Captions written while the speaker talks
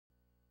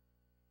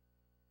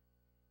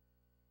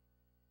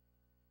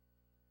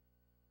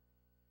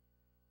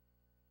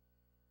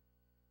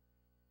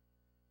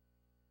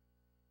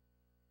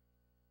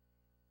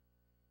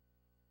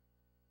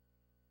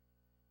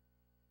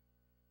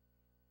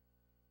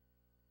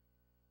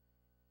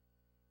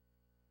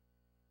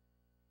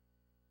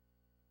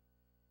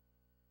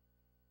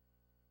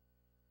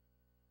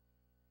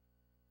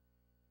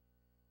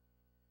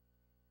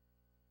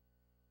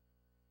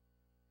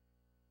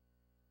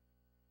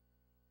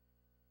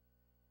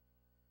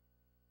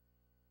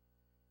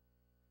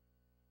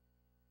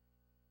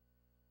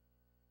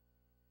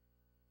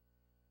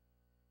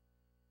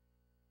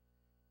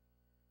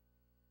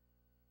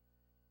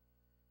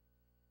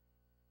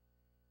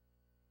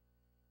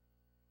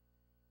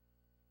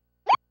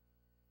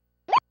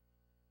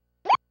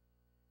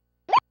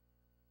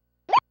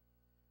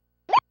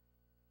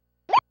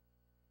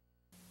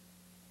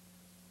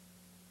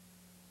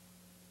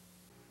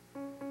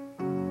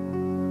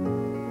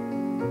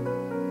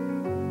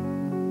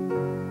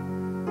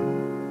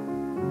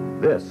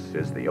This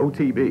is the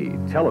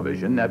OTB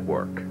Television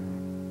Network.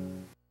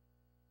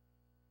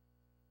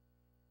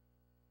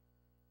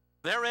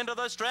 They're into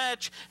the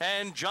stretch,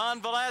 and John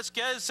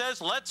Velasquez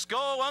says, "Let's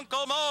go,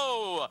 Uncle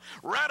Mo."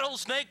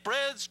 Rattlesnake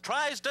Bridge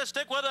tries to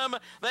stick with him.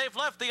 They've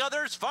left the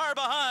others far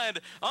behind.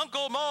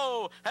 Uncle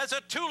Mo has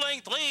a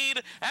 2-length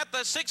lead at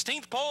the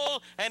 16th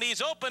pole, and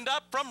he's opened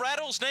up from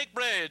Rattlesnake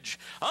Bridge.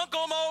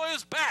 Uncle Mo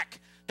is back.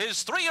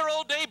 His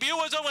 3-year-old debut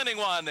was a winning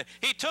one.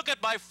 He took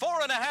it by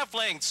 4.5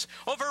 lengths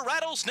over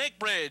Rattlesnake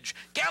Bridge.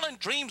 Gallant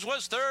Dreams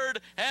was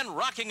third, and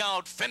Rocking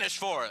Out finished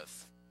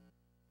fourth.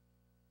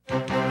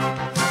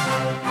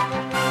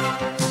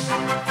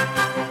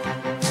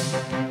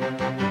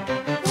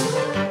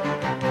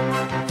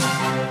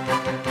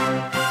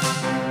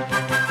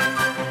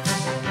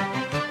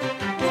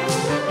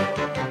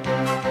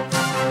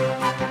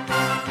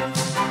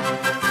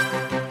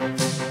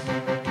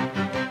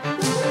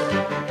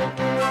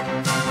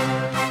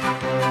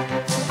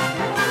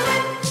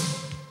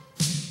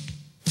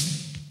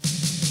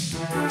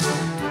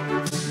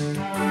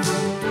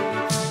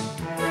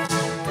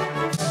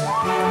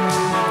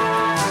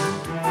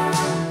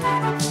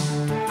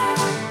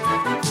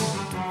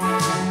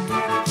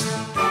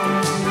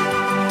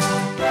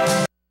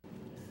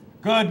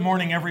 Good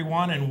morning,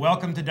 everyone, and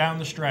welcome to Down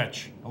the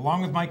Stretch.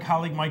 Along with my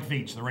colleague Mike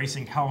VIETCH, the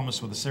racing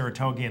columnist with the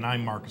Saratoga,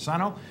 I'm Mark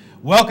CUSANO,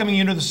 welcoming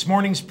you to this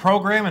morning's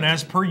program, and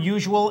as per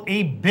usual,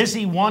 a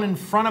busy one in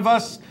front of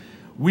us.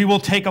 We will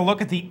take a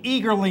look at the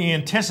eagerly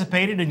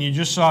anticipated, and you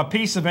just saw a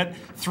piece of it,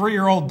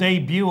 3-year-old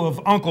debut of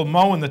Uncle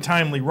Mo and the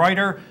Timely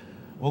Rider.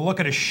 We'll look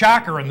at a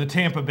shocker in the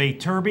Tampa Bay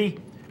Derby,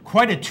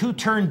 quite a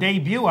 2-turn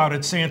debut out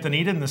at Santa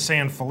Anita in the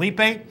San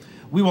Felipe.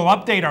 We will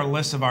update our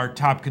list of our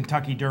top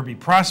Kentucky Derby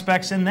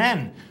prospects, and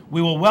then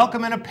we will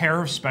welcome in a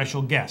pair of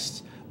special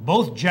guests,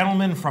 both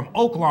gentlemen from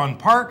Oaklawn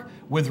Park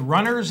with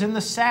runners in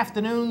this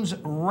afternoon's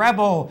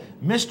Rebel,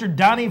 Mr.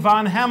 Donnie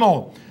Von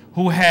Hemmel,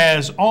 who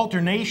has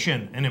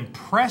alternation, an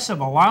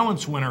impressive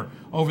allowance winner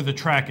over the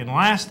track in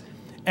last,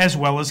 as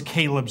well as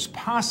Caleb's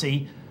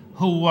Posse,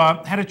 who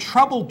had a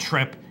troubled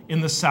trip in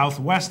the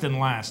Southwest in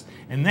last.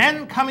 And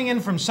then coming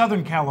in from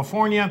Southern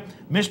California,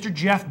 Mr.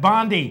 Jeff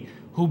Bondi,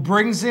 who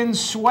brings in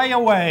Sway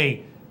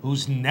Away,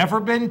 who's never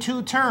been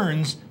 2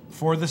 turns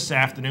for this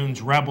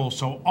afternoon's Rebel.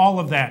 So all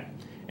of that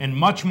and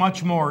much,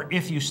 much more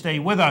if you stay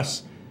with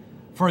us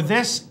for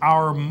this,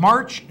 our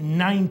March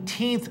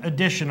 19th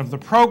edition of the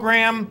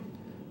program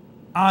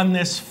on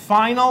this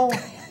final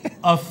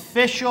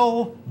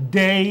official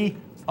day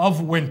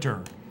of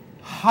winter.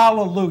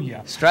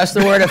 Hallelujah. Stress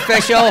the word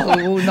official.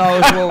 Who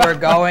knows where we're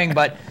going,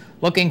 but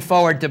looking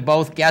forward to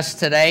both guests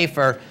today.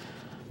 For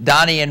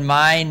Donnie and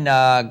mine,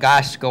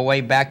 gosh, go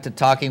way back to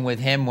talking with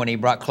him when he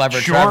brought Clever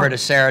Trevor to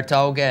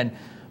Saratoga, and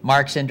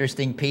Mark's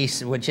interesting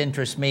piece, which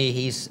interests me,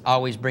 he's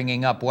always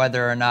bringing up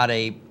whether or not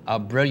a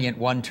brilliant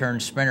 1-turn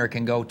sprinter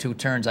can go 2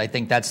 turns. I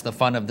think that's the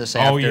fun of this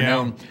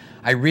afternoon. Yeah.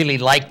 I really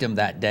liked him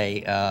that day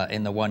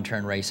in the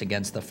 1-turn race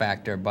against the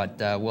Factor, but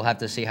we'll have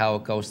to see how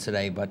it goes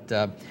today. But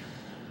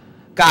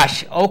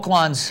gosh,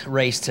 Oaklawn's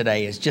race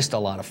today is just a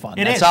lot of fun.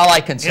 That's all I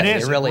can say.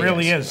 It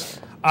really is.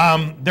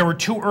 There were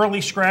 2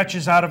 early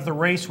scratches out of the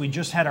race. We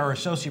just had our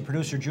associate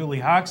producer, Julie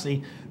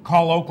Hoxie,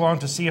 call Oaklawn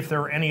to see if there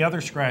were any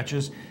other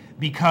scratches,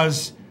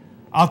 because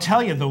I'll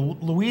tell you, the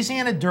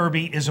Louisiana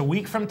Derby is a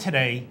week from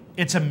today.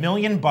 It's $1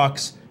 million,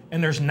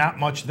 and there's not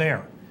much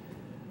there.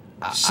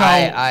 So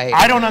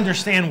I don't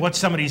understand what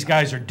some of these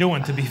guys are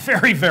doing, to be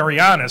very, very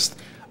honest.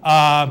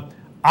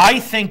 I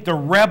think the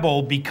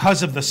Rebel,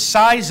 because of the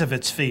size of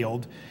its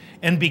field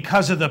and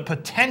because of the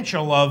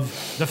potential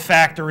of the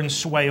Factor and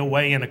Sway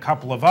Away and a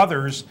couple of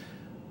others,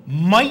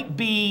 might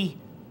be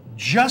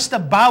just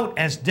about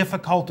as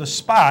difficult a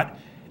spot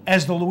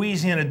as the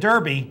Louisiana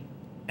Derby,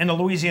 and the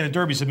Louisiana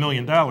Derby's $1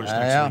 million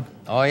next week.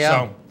 Oh,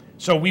 yeah.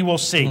 So we will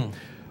see.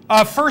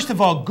 First of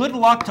all, good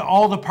luck to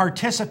all the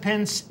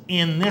participants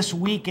in this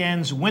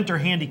weekend's Winter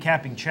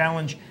Handicapping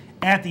Challenge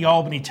at the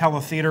Albany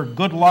Teletheater.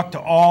 Good luck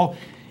to all.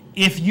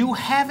 If you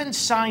haven't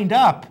signed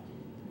up,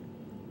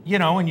 you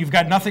know, and you've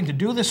got nothing to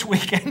do this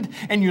weekend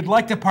and you'd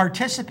like to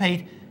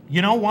participate,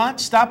 you know what?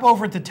 Stop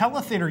over at the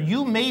Teletheater.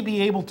 You may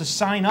be able to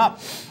sign up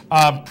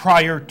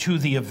prior to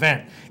the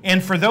event.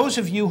 And for those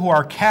of you who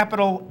are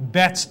Capital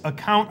Bets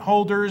account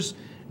holders,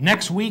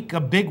 next week,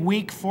 a big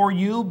week for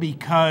you,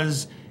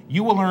 because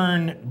you will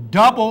earn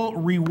double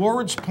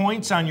rewards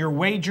points on your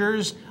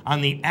wagers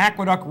on the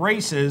Aqueduct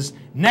races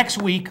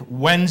next week,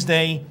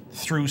 Wednesday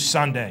through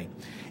Sunday.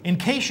 In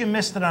case you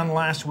missed it on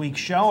last week's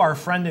show, our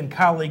friend and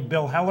colleague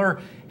Bill Heller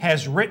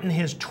has written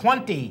his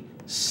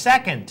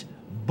 22nd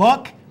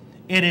book.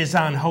 It is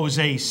on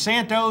Jose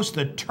Santos,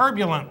 the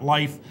turbulent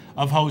life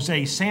of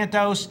Jose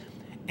Santos,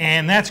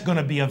 and that's going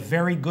to be a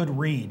very good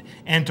read.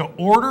 And to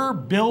order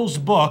Bill's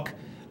book,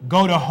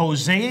 go to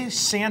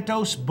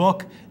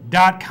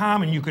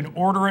josesantosbook.com and you can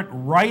order it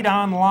right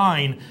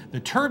online. The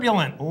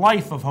Turbulent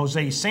Life of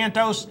Jose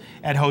Santos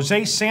at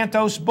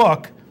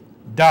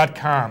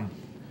josesantosbook.com.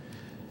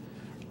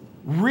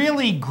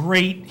 Really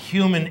great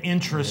human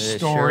interest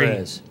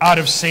story out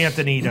of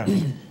Santa Anita.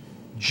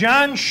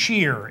 John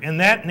Shear, and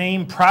that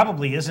name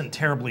probably isn't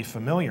terribly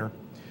familiar.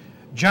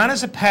 John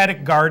is a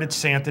paddock guard at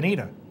Santa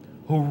Anita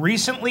who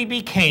recently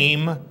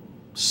became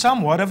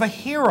somewhat of a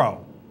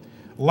hero.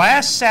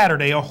 Last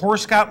Saturday, a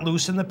horse got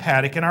loose in the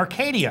paddock in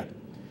Arcadia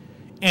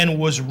and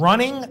was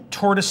running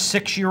toward a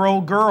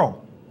 6-year-old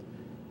girl.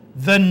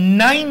 The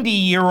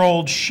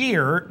 90-year-old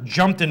Shear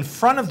jumped in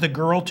front of the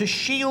girl to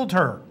shield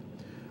her.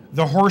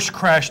 The horse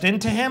crashed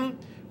into him,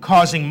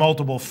 causing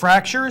multiple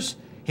fractures.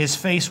 His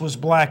face was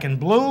black and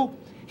blue.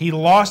 He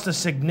lost a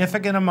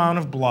significant amount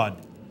of blood.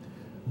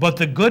 But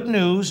the good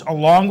news,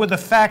 along with the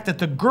fact that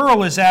the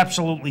girl is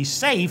absolutely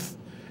safe,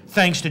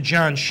 thanks to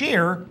John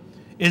Shear,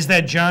 is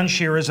that John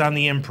Shear is on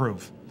the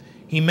improve.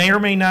 He may or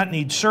may not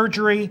need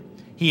surgery.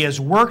 He has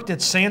worked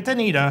at Santa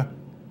Anita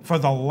for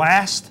the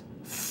last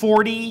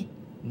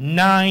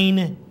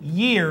 49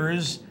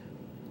 years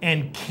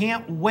and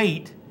can't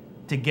wait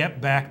to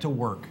get back to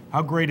work.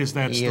 How great is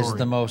that story? He is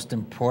the most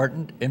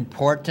important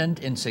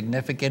and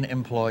significant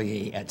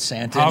employee at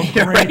Santa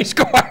Anita Race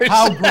Course.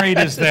 How great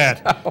is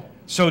that?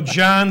 So,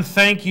 John,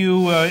 thank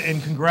you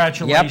and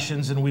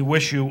congratulations, and we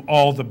wish you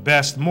all the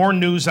best. More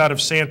news out of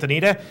Santa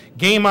Anita.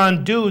 Game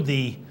On Dude,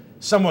 the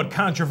somewhat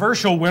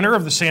controversial winner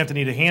of the Santa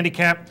Anita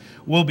Handicap,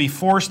 will be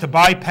forced to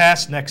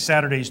bypass next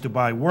Saturday's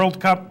Dubai World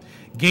Cup.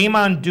 Game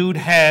On Dude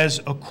has,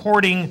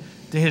 according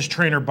to his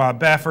trainer Bob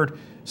Baffert,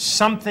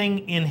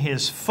 something in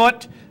his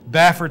foot.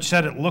 Baffert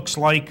said it looks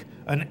like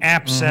an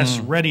abscess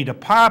ready to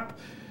pop.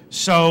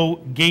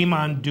 So Game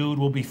On Dude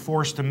will be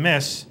forced to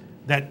miss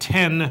that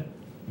 $10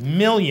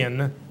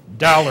 million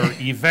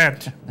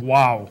event.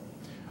 Wow.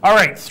 All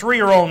right,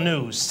 3-year-old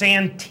news.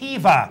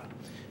 Santiva,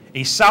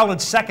 a solid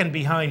second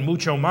behind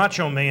Mucho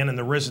Macho Man and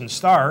the Risen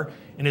Star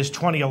in his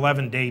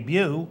 2011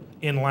 debut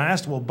in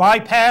last, will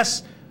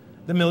bypass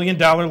the $1 million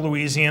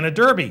Louisiana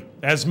Derby,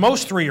 as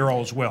most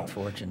 3-year-olds will.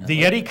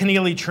 The Eddie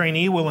Keneally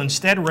trainee will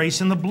instead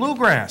race in the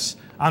Bluegrass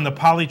on the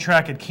Poly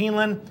Track at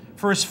Keeneland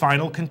for his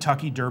final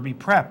Kentucky Derby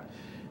prep.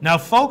 Now,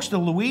 folks, the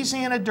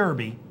Louisiana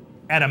Derby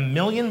at $1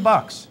 million,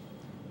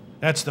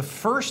 that's the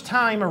first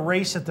time a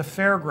race at the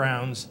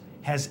fairgrounds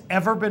has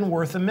ever been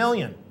worth $1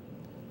 million.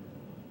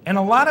 And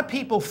a lot of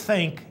people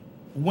think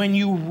when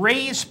you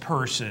raise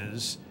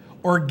purses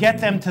or get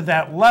them to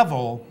that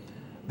level,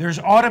 there's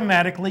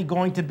automatically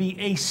going to be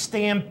a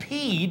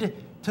stampede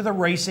to the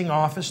racing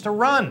office to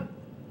run.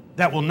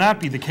 That will not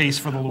be the case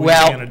for the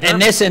Louisiana Derby. Well, in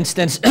this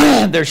instance,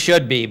 there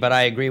should be, but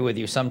I agree with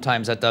you.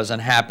 Sometimes that doesn't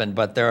happen,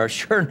 but there are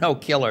sure no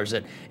killers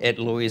at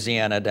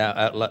Louisiana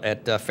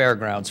at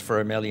Fairgrounds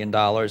for $1 million.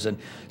 And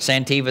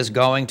Santiva's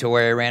going to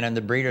where he ran in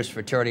the Breeders'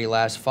 Fraternity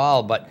last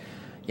fall, but,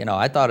 you know,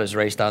 I thought his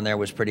race down there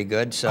was pretty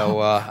good. So,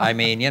 I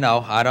mean, you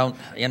know, I don't,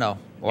 you know.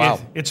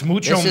 Wow. It's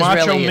Mucho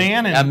Macho really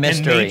Man and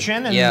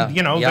Machen, and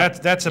you know,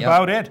 that's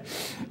about it.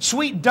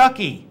 Sweet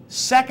Ducky,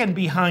 second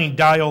behind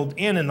Dialed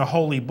In the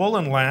Holy Bull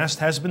and last,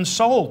 has been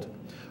sold.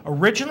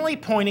 Originally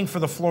pointing for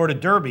the Florida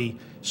Derby,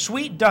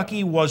 Sweet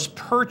Ducky was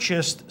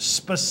purchased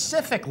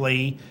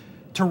specifically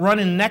to run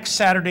in next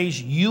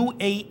Saturday's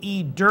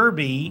UAE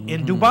Derby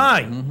in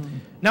Dubai.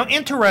 Now,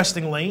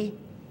 interestingly,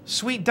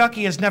 Sweet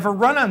Ducky has never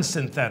run on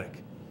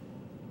synthetic,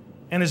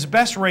 and his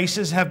best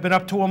races have been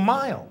up to a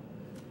mile.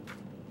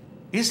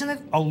 Isn't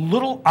it a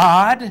little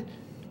odd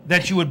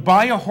that you would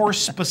buy a horse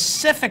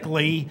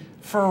specifically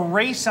for a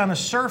race on a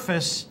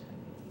surface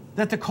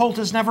that the colt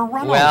has never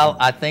run on? Well,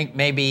 I think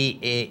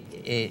maybe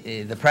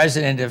the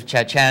president of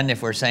Chechen,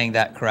 if we're saying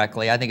that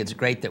correctly, I think it's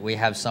great that we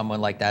have someone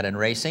like that in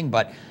racing,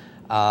 but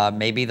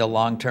maybe the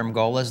long-term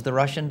goal is the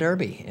Russian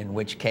Derby, in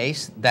which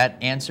case that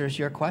answers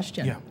your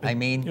question. Yeah, I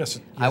mean, yes.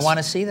 I want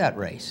to see that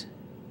race.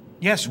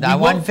 Yes, I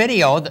want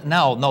video.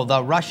 No,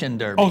 the Russian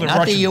Derby,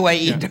 not the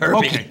UAE Derby.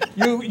 Okay,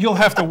 you'll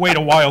have to wait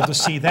a while to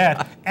see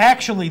that.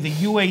 Actually, the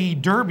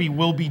UAE Derby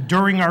will be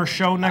during our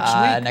show next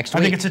week. Next week.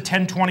 I think it's at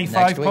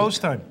 10:25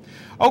 post time.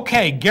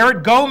 Okay,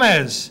 Garrett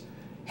Gomez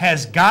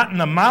has gotten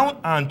the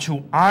mount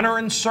onto Honor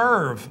and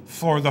Serve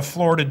for the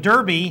Florida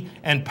Derby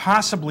and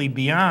possibly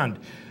beyond.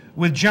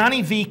 With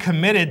Johnny V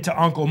committed to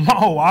Uncle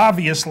Mo,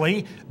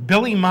 obviously,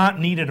 Billy Mott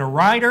needed a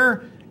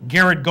rider.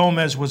 Garrett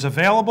Gomez was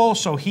available,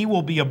 so he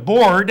will be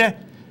aboard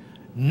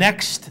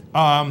next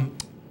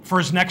for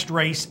his next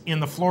race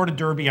in the Florida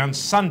Derby on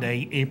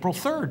Sunday, April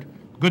 3rd.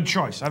 Good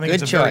choice. I think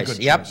it's a very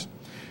good choice.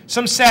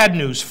 Some sad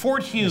news.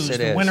 Fort Hughes,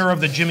 the winner of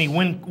the Jimmy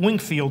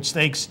Wingfield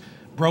Stakes,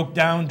 broke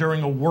down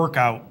during a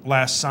workout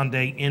last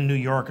Sunday in New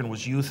York and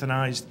was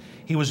euthanized.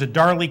 He was a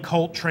Darley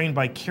colt trained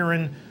by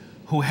Kieran,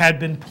 who had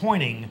been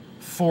pointing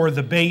for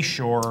the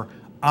Bayshore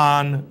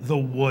on the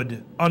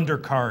Wood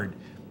undercard.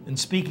 And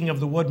speaking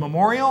of the Wood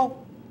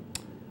Memorial,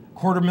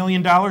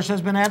 $250,000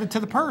 has been added to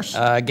the purse.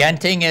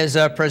 Genting is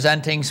a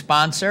presenting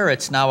sponsor.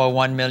 It's now a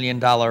 $1 million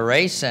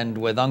race, and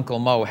with Uncle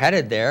Mo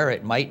headed there,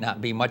 it might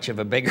not be much of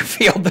a bigger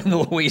field than the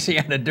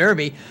Louisiana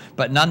Derby,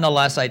 but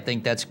nonetheless, I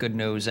think that's good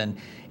news, and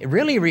it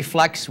really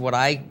reflects what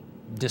I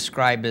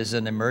describe as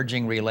an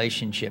emerging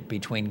relationship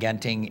between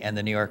Genting and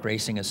the New York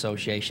Racing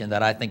Association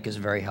that I think is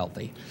very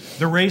healthy.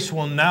 The race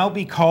will now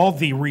be called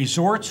the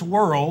Resorts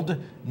World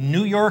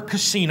New York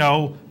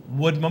Casino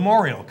Wood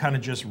Memorial. Kind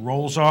of just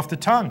rolls off the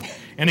tongue.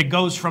 And it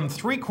goes from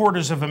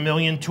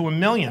 $750,000 to $1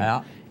 million.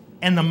 Yeah.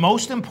 And the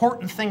most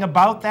important thing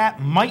about that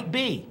might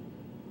be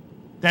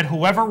that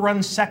whoever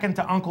runs second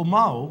to Uncle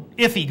Mo,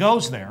 if he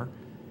goes there,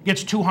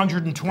 gets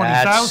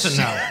 $220,000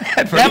 now.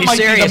 That might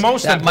be the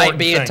most that important might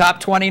be thing. a top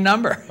 20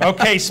 number.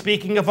 Okay,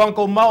 speaking of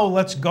Uncle Mo,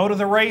 let's go to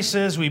the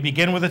races. We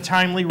begin with a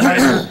timely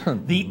rider.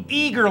 The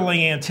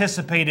eagerly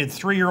anticipated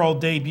 3-year-old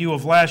debut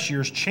of last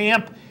year's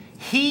champ.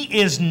 He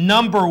is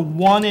number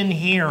 1 in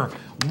here.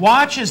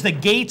 Watch as the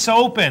gates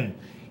open.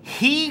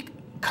 He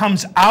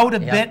comes out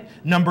a bit.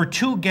 Number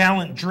 2,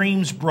 Gallant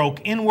Dreams, broke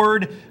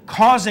inward,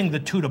 causing the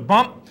 2 to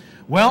bump.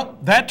 Well,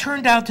 that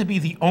turned out to be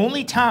the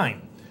only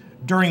time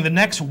during the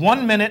next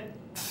 1 minute,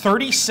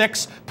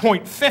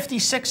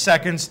 36.56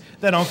 seconds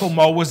that Uncle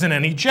Mo was in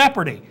any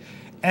jeopardy.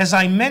 As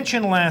I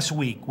mentioned last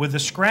week, with the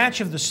scratch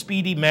of the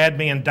speedy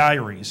Madman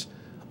Diaries,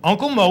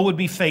 Uncle Mo would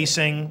be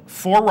facing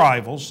 4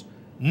 rivals,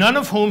 none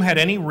of whom had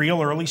any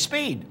real early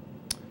speed.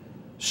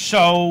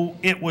 So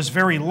it was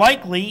very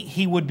likely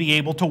he would be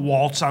able to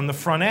waltz on the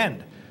front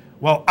end.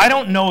 Well, I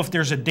don't know if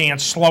there's a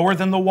dance slower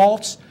than the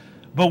waltz,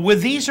 but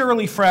with these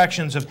early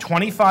fractions of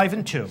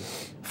 25-2,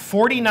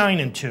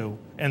 49-2,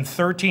 and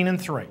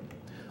 13-3,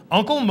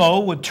 Uncle Mo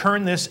would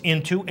turn this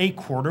into a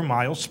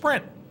quarter-mile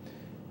sprint.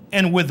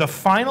 And with the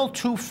final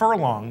 2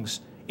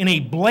 furlongs in a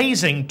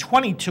blazing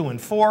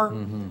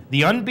 22-4,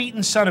 the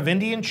unbeaten son of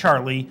Indian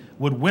Charlie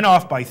would win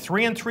off by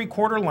 3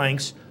 3/4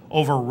 lengths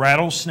over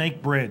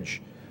Rattlesnake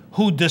Bridge,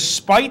 who,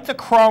 despite the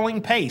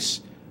crawling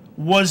pace,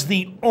 was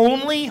the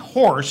only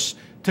horse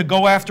to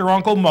go after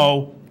Uncle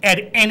Mo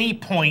at any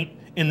point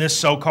in this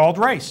so-called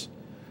race.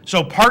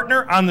 So,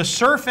 partner, on the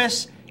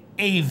surface,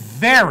 a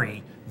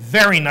very,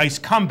 very nice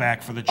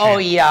comeback for the champ. Oh,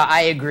 yeah,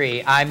 I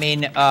agree. I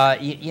mean,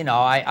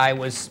 I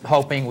was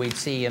hoping we'd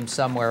see him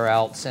somewhere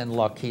else. And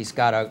look, he's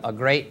got a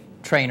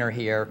great trainer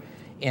here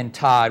in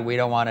Todd. We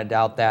don't want to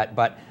doubt that.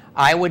 But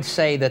I would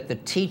say that the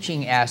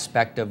teaching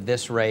aspect of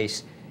this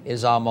race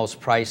is almost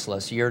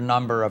priceless. Your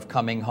number of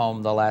coming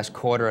home the last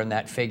quarter and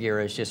that figure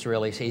is just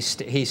really,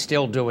 he's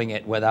still doing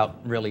it without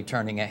really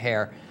turning a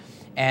hair.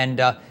 And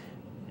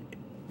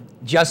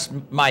just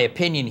my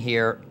opinion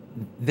here,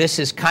 this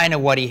is kind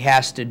of what he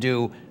has to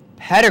do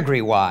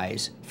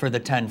pedigree-wise for the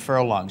 10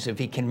 furlongs, if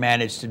he can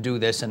manage to do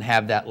this and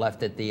have that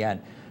left at the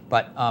end.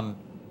 But,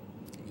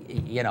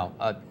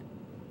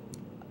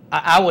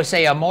 I would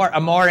say a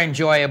more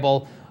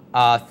enjoyable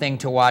thing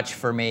to watch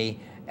for me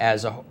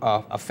as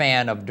a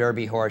fan of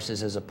Derby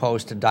horses as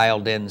opposed to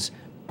Dialed In's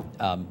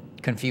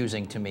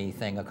confusing to me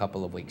thing a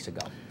couple of weeks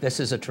ago. This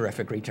is a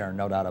terrific return,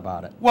 no doubt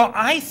about it. Well,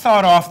 I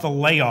thought off the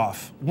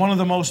layoff, one of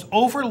the most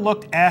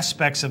overlooked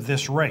aspects of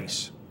this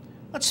race.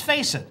 Let's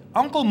face it,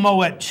 Uncle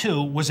Mo at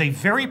 2 was a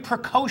very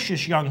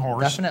precocious young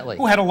horse. Definitely.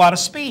 Who had a lot of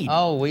speed.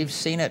 Oh, we've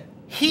seen it.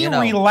 He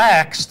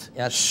relaxed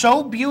Yes.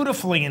 so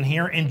beautifully in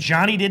here, and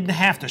Johnny didn't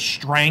have to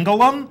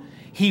strangle him.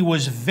 He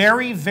was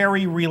very,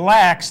 very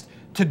relaxed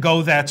to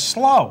go that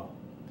slow.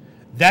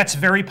 That's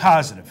very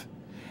positive.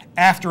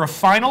 After a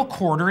final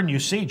quarter, and you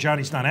see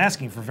Johnny's not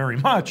asking for very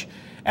much,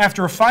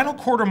 after a final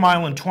quarter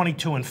mile in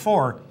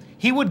 22-4,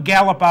 he would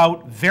gallop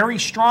out very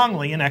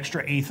strongly an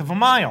extra 1/8 of a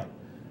mile.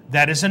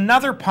 That is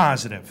another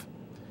positive.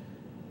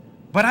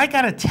 But I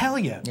got to tell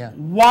you,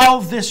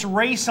 while this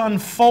race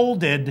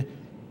unfolded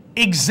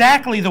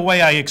exactly the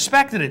way I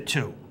expected it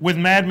to, with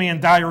Madman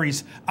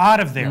Diaries out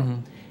of there,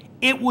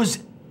 it was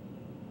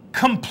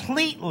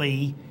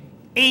completely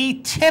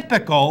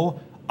atypical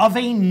of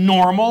a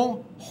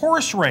normal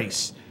horse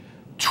race.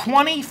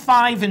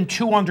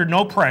 25-2 under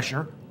no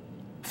pressure,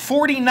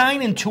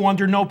 49-2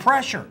 under no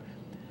pressure.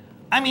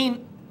 I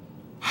mean,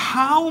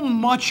 how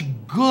much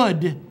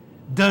good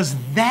does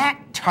that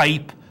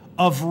type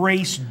of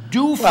race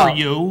do for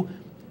you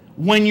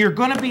when you're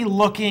going to be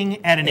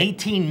looking at an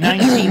 18,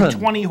 19,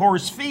 20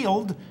 horse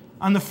field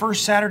on the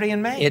first Saturday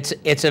in May?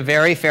 It's a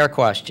very fair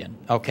question.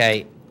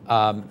 Okay,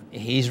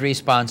 he's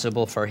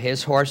responsible for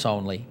his horse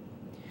only.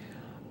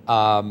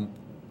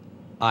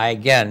 I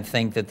again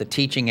think that the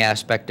teaching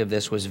aspect of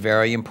this was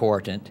very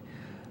important.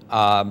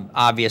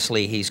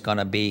 Obviously, he's going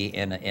to be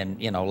in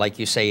like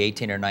you say,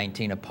 18 or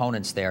 19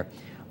 opponents there.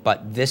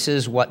 But this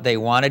is what they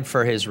wanted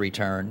for his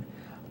return.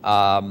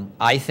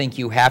 I think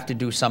you have to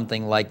do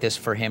something like this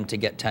for him to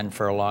get 10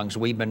 furlongs.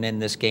 We've been in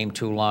this game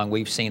too long.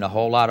 We've seen a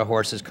whole lot of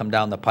horses come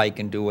down the pike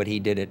and do what he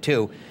did at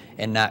 2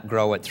 and not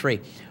grow at 3.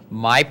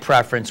 My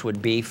preference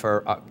would be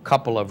for a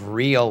couple of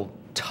real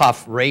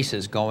tough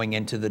races going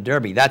into the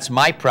Derby. That's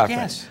my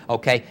preference. Yes.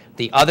 Okay.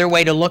 The other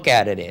way to look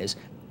at it is,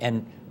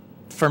 and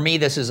for me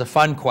this is a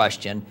fun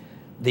question,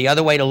 the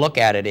other way to look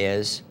at it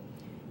is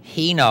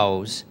he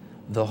knows,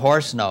 the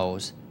horse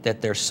knows,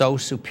 that they're so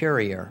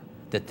superior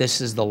that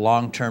this is the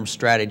long-term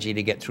strategy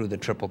to get through the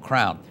Triple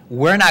Crown.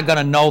 We're not going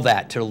to know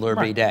that till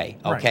Derby Day,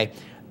 okay? Right.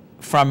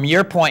 From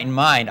your point in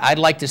mind, I'd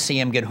like to see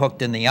him get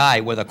hooked in the eye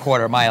with a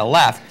quarter mile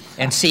left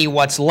and see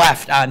what's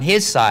left on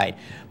his side.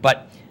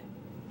 But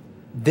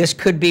this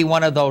could be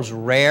one of those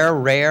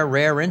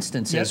rare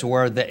instances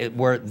where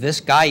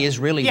this guy is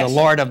really the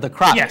Lord of the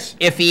crop. Yes.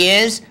 If he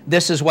is,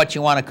 this is what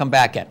you want to come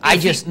back at.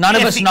 None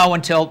of us know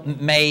until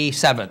May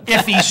 7th.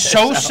 If he's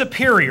so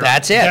superior,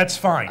 that's it. That's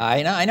fine.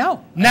 I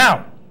know.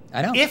 Now,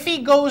 I know. If he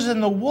goes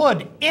in the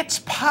wood, it's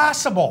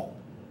possible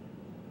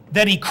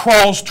that he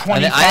crawls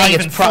 25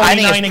 and 49 I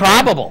think it's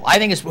probable. I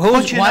think it's who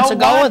wants to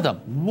go with him.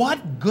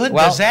 What good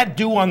does that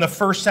do on the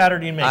first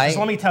Saturday in May? Because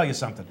let me tell you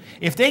something.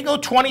 If they go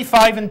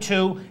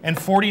 25-2 and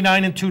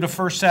 49-2 the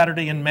first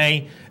Saturday in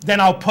May,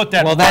 then I'll put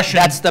that. Well,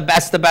 that's the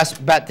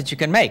best bet that you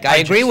can make. I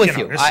agree with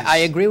you. I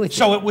agree with you.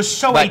 So it was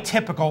so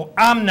atypical.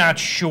 I'm not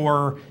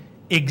sure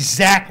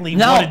exactly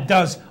what it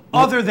does,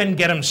 other than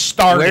get him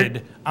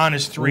started on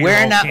his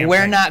 3-year-old campaign.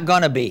 We're not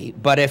going to be.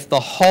 But if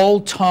the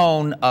whole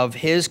tone of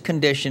his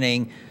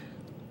conditioning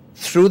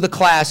through the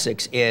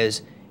classics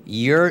is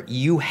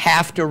you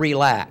have to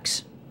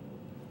relax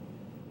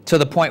to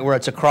the point where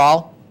it's a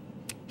crawl,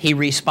 he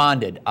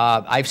responded.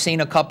 I've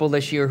seen a couple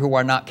this year who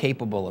are not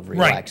capable of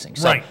relaxing.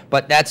 Right.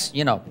 But that's,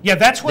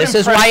 that's what this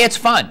is why it's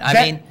fun.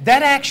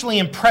 That actually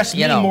impressed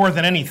me more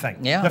than anything.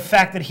 Yeah. The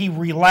fact that he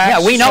relaxed.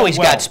 Yeah, we know he's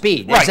well. got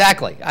speed. Right.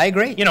 Exactly. I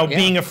agree.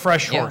 Being a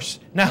fresh horse.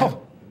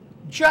 Now,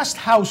 just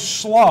how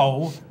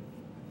slow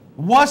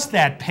was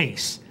that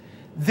pace?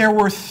 There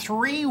were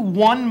 3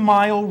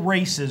 one-mile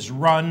races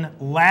run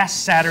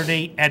last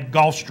Saturday at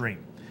Gulfstream.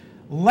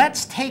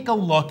 Let's take a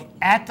look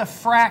at the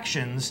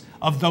fractions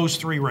of those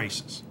 3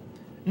 races.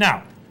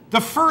 Now, the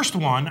first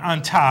one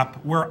on top,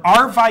 where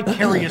our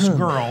Vicarious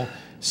Girl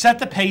set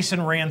the pace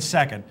and ran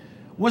second,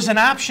 was an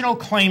optional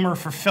claimer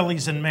for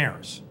fillies and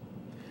mares.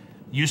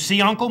 You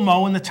see Uncle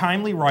Mo in the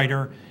Timely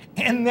Rider,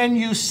 and then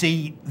you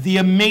see the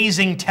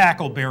amazing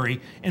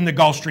Tackleberry in the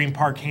Gulfstream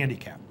Park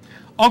Handicap.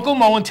 Uncle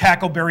Mo and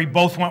Tackleberry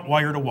both went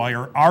wire to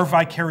wire. Our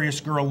Vicarious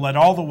Girl led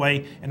all the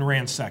way and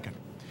ran second.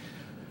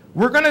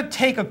 We're going to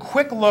take a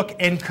quick look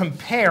and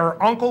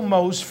compare Uncle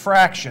Mo's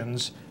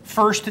fractions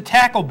first to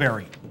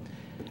Tackleberry.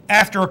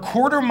 After a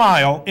quarter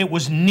mile, it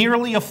was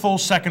nearly a full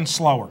second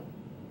slower.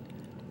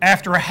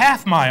 After a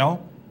half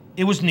mile,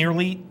 it was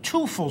nearly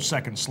 2 full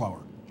seconds slower.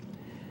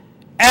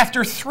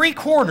 After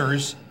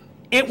 3/4,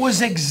 it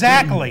was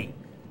exactly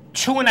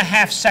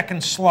 2.5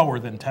 seconds slower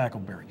than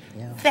Tackleberry.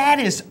 Yeah. That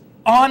is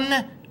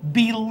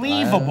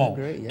unbelievable.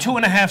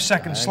 2.5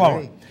 seconds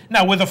slower.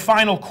 Now, with a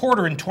final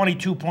quarter in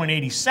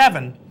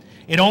 22.87,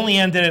 it only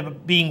ended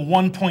up being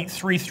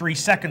 1.33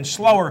 seconds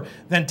slower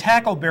than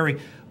Tackleberry.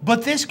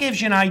 But this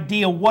gives you an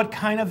idea what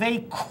kind of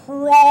a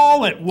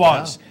crawl it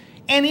was. Yeah.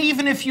 And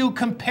even if you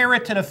compare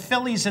it to the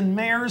fillies and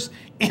mares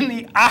in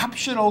the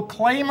optional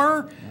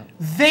claimer,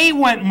 they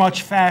went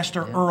much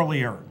faster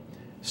earlier.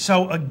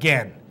 So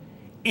again,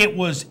 it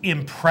was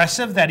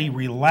impressive that he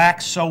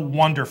relaxed so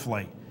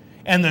wonderfully.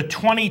 And the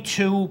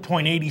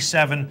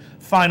 22.87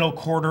 final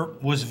quarter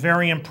was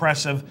very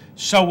impressive.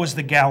 So was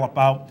the gallop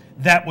out.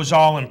 That was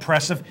all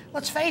impressive.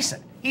 Let's face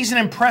it, he's an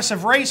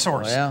impressive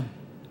racehorse. Oh, yeah.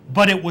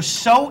 But it was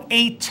so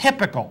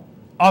atypical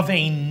of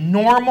a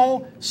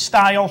normal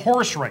style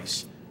horse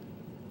race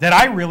that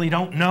I really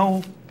don't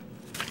know.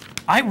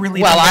 I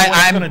really don't know what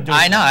it's going to do.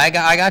 I know. I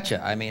got you.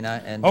 I mean,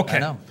 okay. I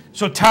know.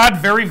 So Todd,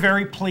 very,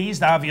 very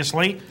pleased,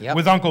 obviously,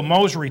 with Uncle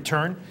Mo's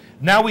return.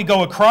 Now we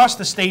go across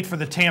the state for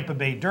the Tampa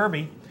Bay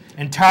Derby,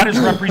 and Todd is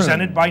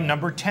represented by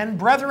number 10,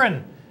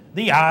 Brethren,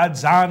 the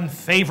odds-on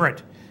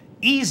favorite.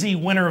 Easy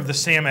winner of the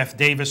Sam F.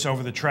 Davis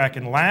over the track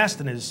and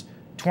last in his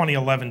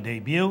 2011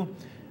 debut.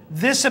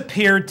 This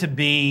appeared to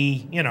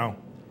be,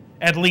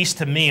 at least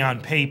to me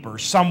on paper,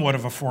 somewhat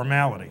of a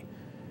formality.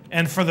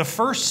 And for the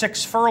first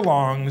 6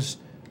 furlongs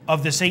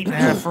of this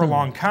 8.5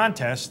 furlong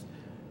contest,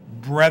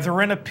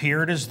 Brethren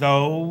appeared as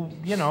though,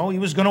 he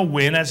was going to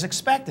win as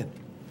expected.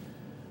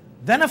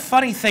 Then a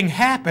funny thing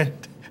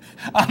happened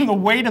on the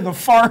way to the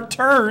far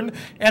turn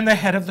and the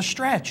head of the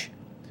stretch.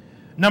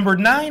 Number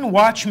 9,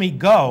 Watch Me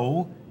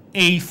Go,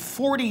 a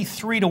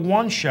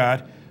 43-1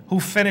 shot, who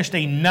finished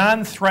a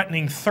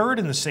non-threatening third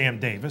in the Sam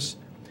Davis,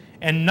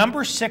 and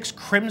number 6,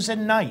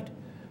 Crimson Knight,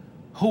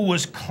 who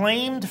was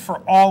claimed for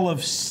all of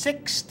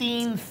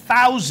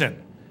 $16,000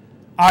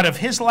 out of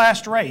his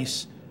last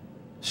race,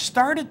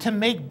 started to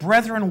make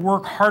Brethren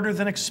work harder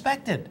than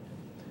expected.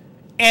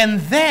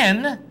 And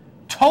then,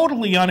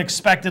 totally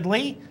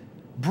unexpectedly,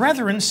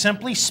 Brethren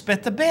simply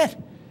spit the bit,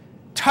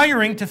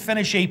 tiring to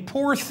finish a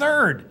poor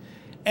third,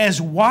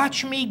 as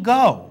Watch Me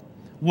Go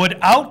would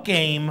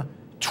outgame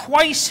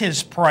twice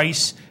his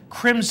price,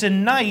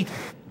 Crimson Knight,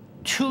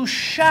 to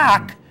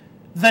shock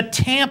the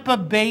Tampa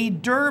Bay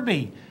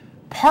Derby.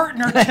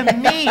 Partner, to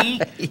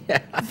me,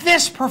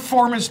 this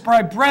performance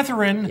by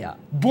Brethren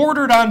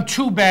bordered on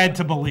too bad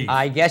to believe.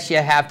 I guess you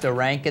have to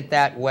rank it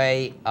that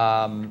way.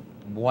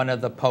 One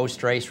of the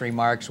post-race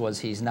remarks was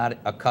he's not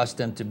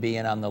accustomed to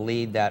being on the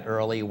lead that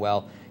early.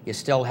 Well, you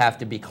still have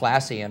to be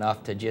classy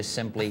enough to just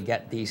simply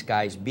get these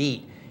guys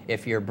beat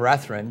if you're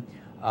Brethren.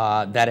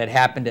 That it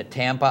happened at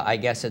Tampa, I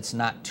guess it's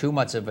not too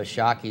much of a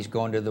shock. He's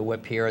going to the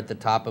whip here at the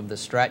top of the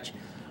stretch.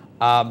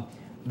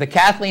 the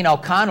Kathleen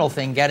O'Connell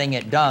thing, getting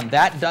it done,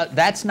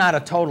 that's not a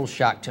total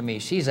shock to me.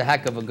 She's a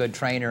heck of a good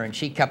trainer, and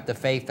she kept the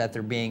faith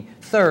after being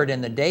third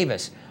in the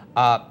Davis.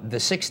 The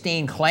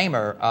 16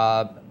 claimer,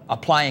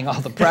 applying all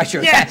the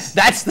pressure, Yes.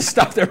 that's the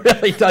stuff that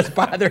really does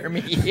bother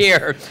me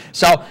here.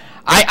 So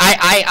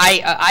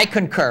I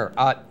concur.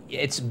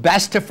 It's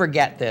best to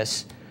forget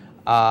this.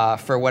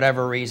 For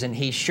whatever reason,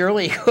 he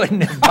surely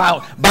couldn't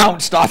have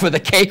bounced off of the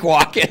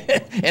cakewalk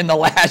in the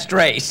last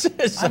race.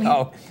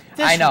 So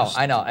I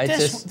know.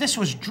 This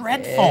was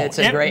dreadful. It's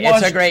a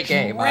great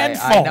game.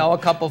 I know a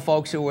couple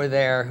folks who were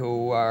there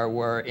who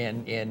were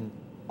in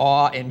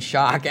awe and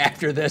shock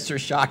after this, or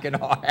shock and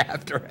awe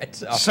after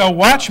it. So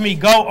watch me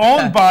go.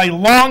 Owned by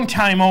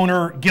longtime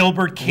owner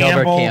Gilbert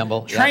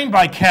Campbell, trained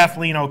by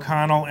Kathleen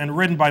O'Connell, and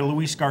ridden by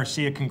Luis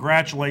Garcia.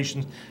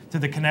 Congratulations to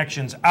the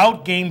connections.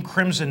 Outgame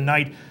Crimson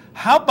Knight.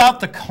 How about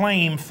the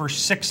claim for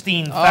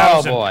 $16,000?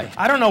 Oh boy!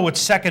 I don't know what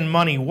second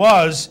money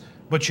was,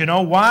 but you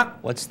know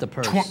what? What's the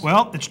purse?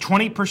 Well, it's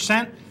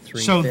 20%.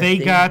 So they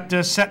got they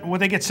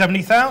get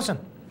 $70,000.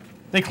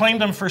 They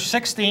claimed them for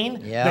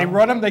 16. Yeah. They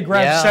run them. They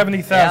grabbed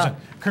 $70,000. Yeah.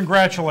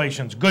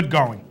 Congratulations. Good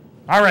going.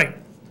 All right.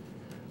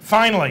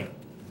 Finally,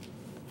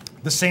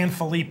 the San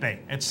Felipe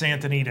at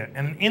Santa Anita.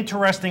 An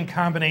interesting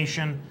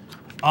combination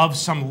of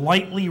some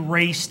lightly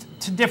raced,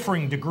 to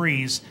differing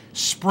degrees,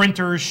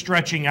 sprinters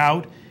stretching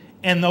out,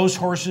 and those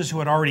horses who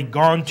had already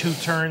gone 2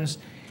 turns.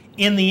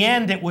 In the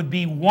end, it would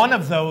be one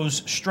of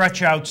those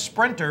stretch-out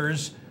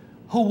sprinters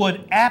who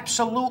would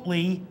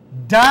absolutely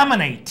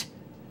dominate.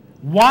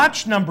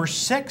 Watch number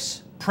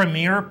 6,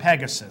 Premier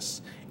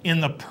Pegasus,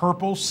 in the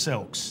purple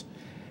silks,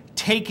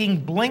 taking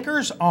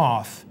blinkers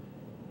off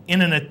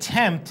in an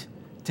attempt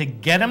to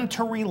get him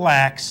to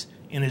relax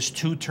in his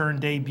 2-turn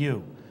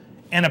debut.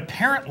 And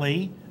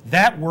apparently,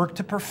 that worked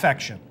to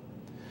perfection.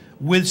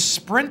 With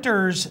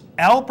sprinters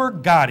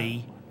Albert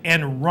Gotti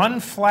and Run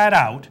Flat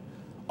Out,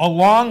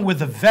 along with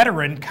the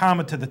veteran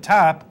Comet to the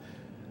Top,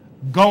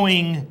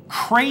 going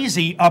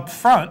crazy up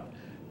front,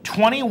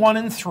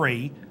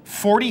 21-3,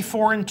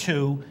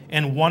 44-2,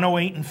 and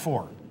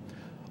 108-4.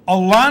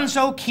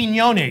 Alonso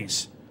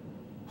Quinones,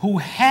 who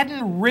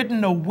hadn't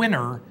ridden a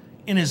winner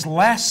in his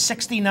last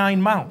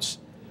 69 mounts,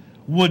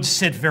 would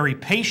sit very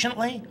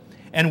patiently,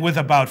 and with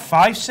about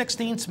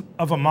 5/16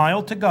 of a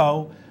mile to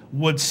go,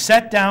 would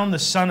set down the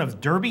son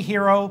of Derby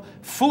hero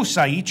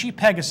Fusaichi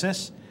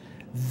Pegasus.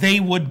 They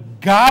would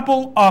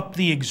gobble up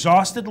the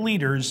exhausted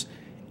leaders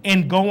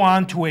and go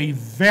on to a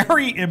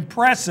very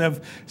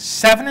impressive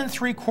 7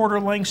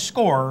 3/4 length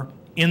score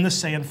in the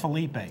San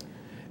Felipe.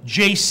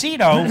 Jay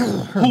Cito,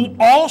 who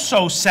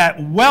also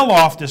sat well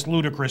off this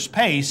ludicrous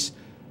pace,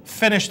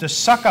 finished a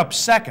suck-up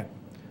second.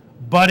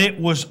 But it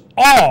was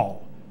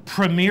all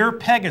Premier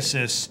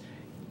Pegasus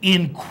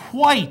in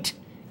quite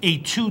a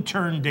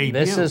 2-turn debut.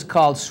 This is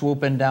called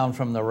swooping down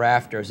from the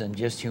rafters and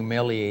just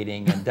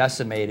humiliating and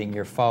decimating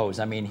your foes.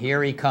 I mean,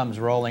 here he comes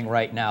rolling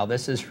right now.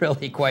 This is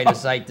really quite a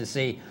sight to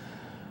see.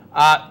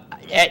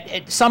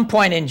 At some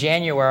point in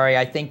January,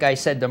 I think I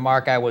said to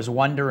Mark I was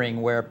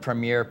wondering where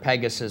Premier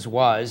Pegasus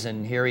was,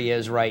 and here he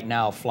is right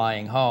now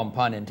flying home,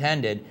 pun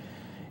intended.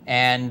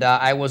 And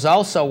I was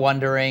also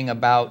wondering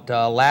about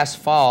last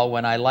fall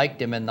when I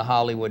liked him in the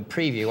Hollywood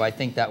preview. I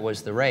think that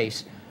was the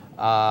race.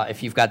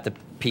 If you've got the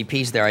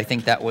PPs there, I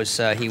think that was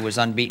he was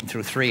unbeaten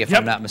through 3, if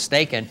I'm not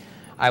mistaken.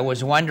 I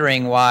was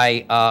wondering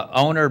why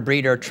owner,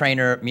 breeder,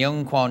 trainer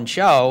Myung Kwon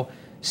Cho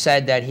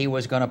said that he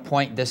was going to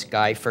point this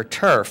guy for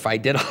turf. I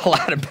did a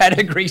lot of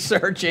pedigree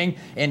searching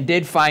and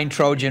did find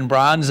Trojan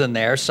bronze in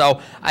there. So,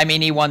 I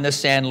mean, he won the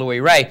San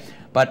Luis Rey.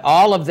 But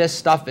all of this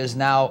stuff is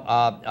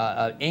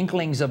now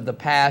inklings of the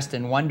past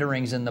and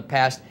wonderings in the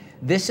past.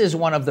 This is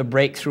one of the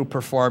breakthrough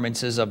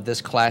performances of this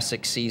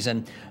classic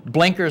season.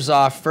 Blinkers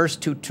off,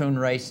 first 2-turn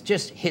race,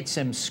 just hits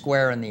him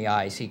square in the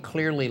eyes. He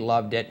clearly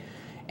loved it.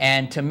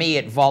 And to me,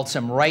 it vaults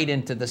him right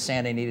into the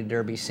Santa Anita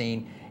Derby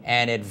scene,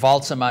 and it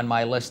vaults him on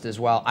my list as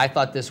well. I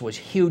thought this was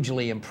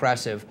hugely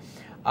impressive.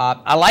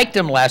 I liked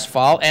him last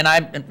fall, and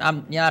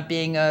I'm not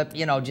being,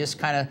 just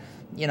kind of,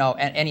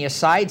 any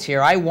asides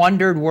here. I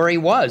wondered where he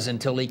was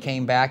until he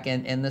came back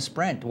in the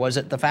sprint. Was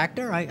it the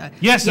Factor?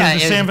 Yes, in the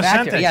San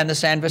Vicente. Yeah, in the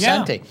San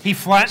Vicente. Yeah. He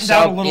flattened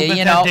out a little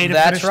bit that day to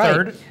finish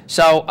third.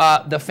 So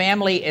the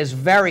family is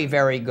very,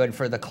 very good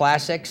for the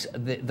classics.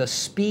 The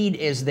speed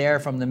is there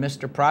from the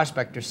Mr.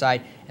 Prospector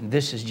side, and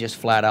this is just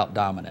flat out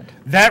dominant.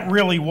 That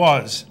really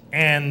was.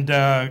 And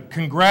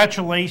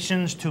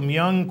congratulations to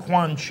Myung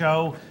Kwon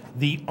Cho,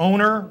 the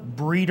owner,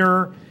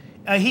 breeder.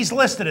 He's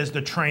listed as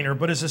the trainer,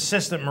 but his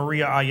assistant,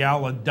 Maria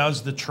Ayala,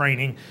 does the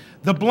training.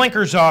 The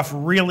blinkers off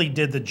really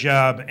did the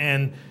job.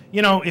 And,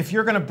 if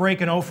you're going to break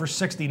an 0 for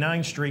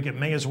 69 streak, it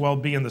may as well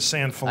be in the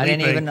San Felipe. I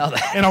didn't even know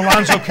that. And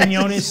Alonso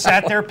Quinones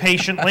sat there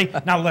patiently.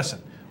 Now,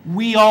 listen,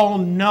 we all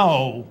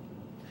know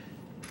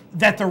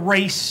that the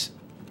race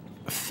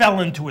fell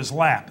into his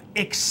lap,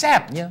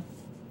 except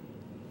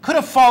could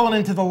have fallen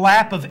into the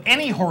lap of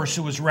any horse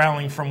who was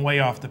rallying from way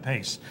off the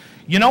pace.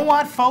 You know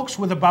what, folks?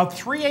 With about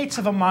 3/8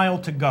 of a mile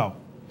to go,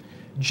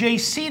 Jay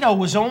Cito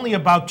was only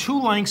about 2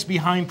 lengths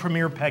behind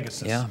Premier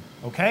Pegasus. Yeah.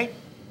 Okay?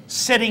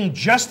 sitting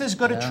just as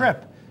good a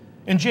trip.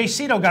 And Jay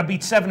Cito got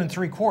beat 7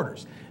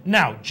 3/4.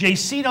 Now, Jay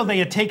Cito, they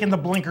had taken the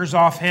blinkers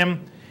off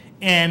him,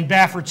 and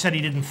Baffert said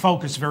he didn't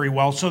focus very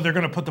well, so they're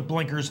going to put the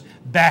blinkers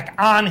back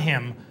on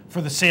him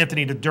for the Santa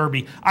Anita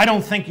Derby. I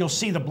don't think you'll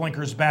see the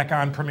blinkers back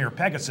on Premier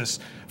Pegasus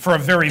for a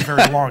very,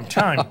 very long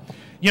time.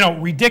 You know,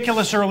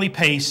 ridiculous early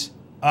pace.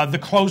 The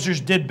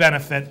closers did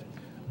benefit,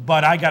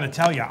 but I got to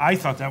tell you, I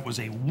thought that was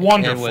a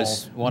wonderful, it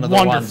was one of the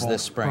ones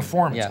this spring.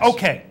 Performance. Yes.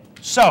 Okay,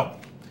 so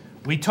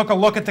we took a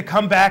look at the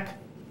comeback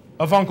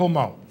of Uncle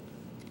Mo.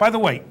 By the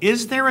way,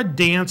 is there a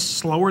dance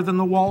slower than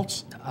the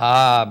waltz?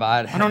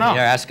 I don't know.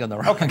 You're asking the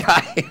wrong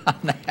guy on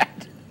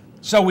that.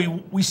 So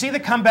we see the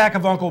comeback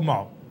of Uncle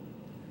Mo.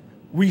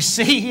 We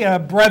see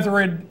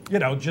Brethren, you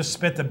know, just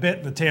spit the bit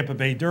in the Tampa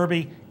Bay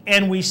Derby,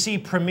 and we see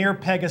Premier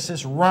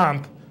Pegasus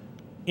romp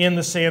in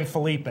the San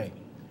Felipe.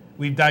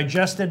 We've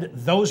digested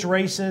those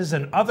races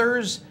and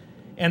others,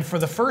 and for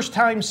the first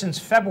time since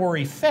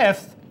February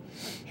 5th,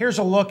 here's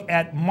a look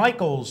at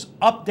Michael's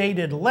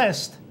updated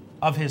list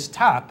of his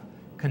top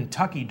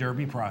Kentucky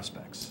Derby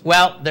prospects.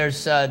 Well,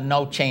 there's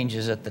no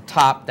changes at the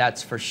top,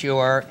 that's for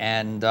sure,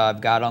 and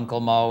I've got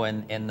Uncle Mo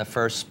in the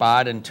first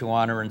spot and To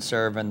Honor and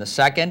Serve in the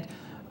second.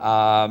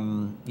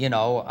 You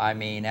know, I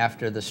mean,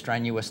 after the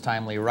strenuous,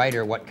 timely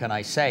writer, what can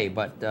I say?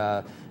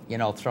 But, you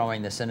know,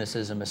 throwing the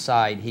cynicism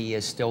aside, he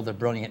is still the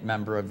brilliant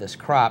member of this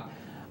crop.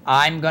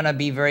 I'm going to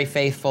be very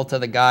faithful to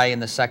the guy in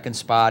the second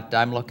spot.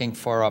 I'm looking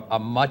for a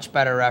much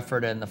better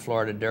effort in the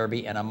Florida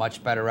Derby and a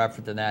much better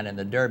effort than that in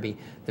the Derby.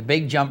 The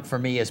big jump for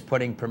me is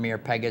putting Premier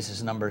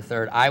Pegasus number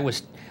 3rd.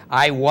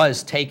 I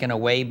was taken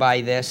away by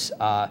this.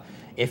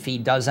 If he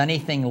does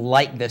anything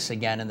like this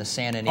again in the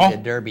Santa Anita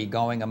Derby,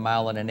 going 1 1/8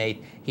 miles,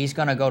 he's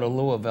going to go to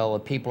Louisville,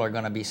 and people are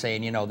going to be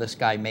saying, you know, this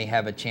guy may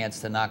have a chance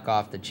to knock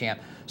off the champ.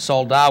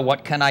 Soldat,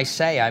 what can I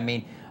say? I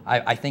mean,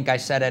 I think I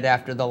said it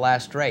after the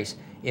last race.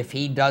 If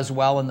he does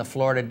well in the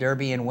Florida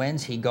Derby and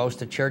wins, he goes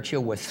to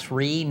Churchill with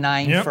 3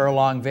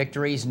 9-furlong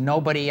victories.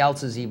 Nobody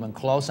else is even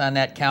close on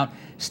that count.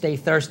 Stay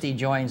Thirsty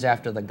joins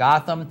after the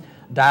Gotham.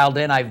 Dialed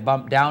In, I've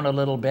bumped down a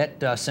little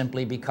bit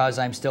simply because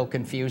I'm still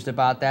confused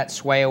about that.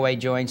 Sway Away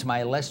joins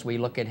my list. We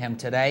look at him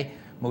today.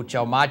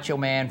 Mucho Macho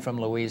Man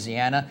from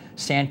Louisiana.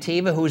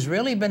 Santiva, who's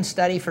really been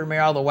steady for me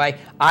all the way.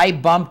 I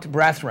bumped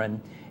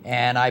Brethren,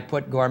 and I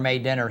put Gourmet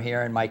Dinner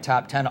here in my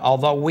top 10,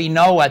 although we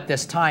know at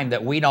this time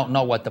that we don't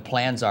know what the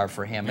plans are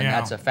for him, and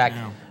that's a fact.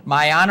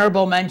 My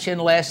honorable mention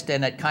list,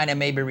 and it kind of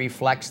maybe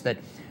reflects that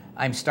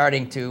I'm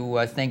starting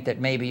to think that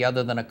maybe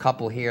other than a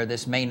couple here,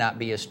 this may not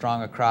be as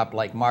strong a crop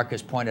like Mark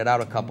has pointed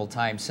out a couple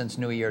times since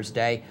New Year's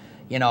Day.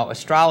 You know,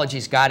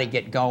 astrology's got to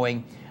get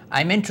going.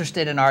 I'm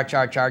interested in Arch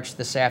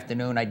this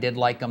afternoon. I did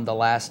like him the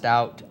last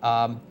out.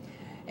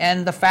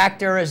 And the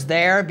factor is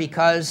there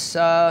because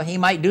he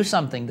might do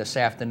something this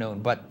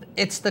afternoon. But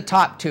it's the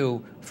top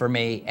 2 for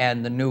me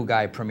and the new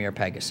guy, Premier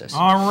Pegasus.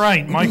 All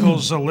right,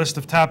 Michael's list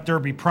of top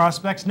Derby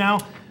prospects. Now,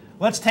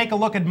 let's take a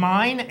look at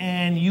mine,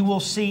 and you will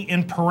see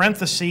in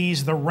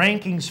parentheses the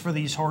rankings for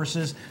these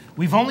horses.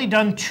 We've only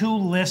done 2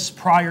 lists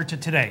prior to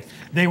today.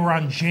 They were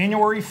on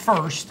January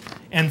 1st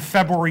and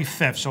February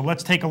 5th. So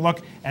let's take a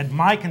look at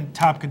my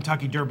top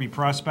Kentucky Derby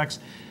prospects.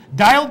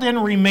 Dialed In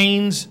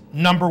remains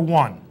number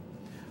 1.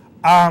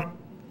 I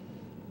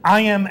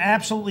am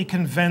absolutely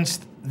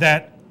convinced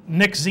that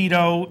Nick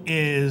Zito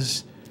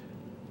is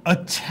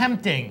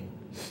attempting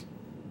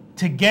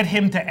to get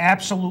him to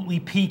absolutely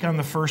peak on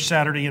the first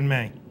Saturday in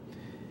May.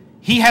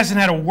 He hasn't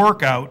had a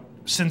workout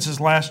since his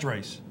last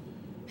race.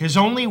 His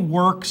only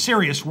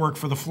serious work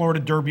for the Florida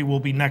Derby will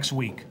be next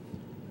week.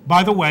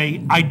 By the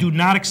way, I do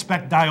not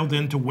expect Dialed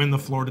In to win the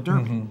Florida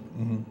Derby.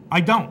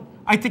 I don't.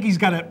 I think he's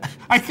got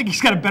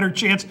a better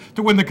chance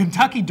to win the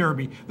Kentucky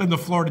Derby than the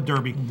Florida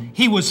Derby.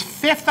 He was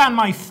 5th on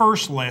my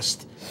first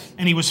list,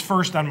 and he was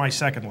 1st on my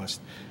second list.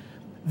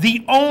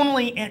 The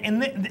only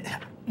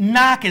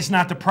knock is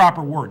not the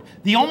proper word.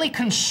 The only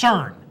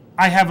concern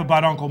I have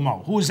about Uncle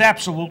Mo, who is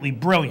absolutely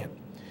brilliant,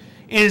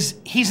 is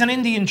he's an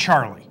Indian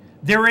Charlie.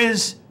 There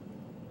is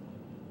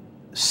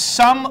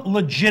some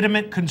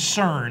legitimate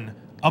concern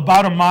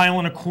about 1.25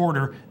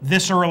 miles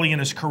this early in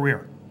his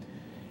career.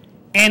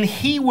 And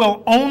he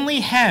will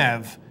only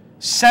have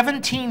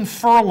 17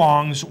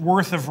 furlongs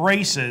worth of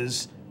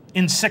races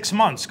in 6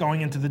 months going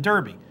into the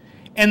Derby.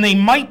 And they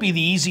might be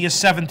the easiest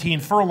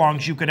 17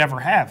 furlongs you could ever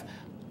have.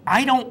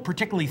 I don't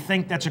particularly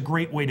think that's a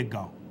great way to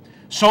go.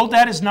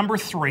 Soldat is number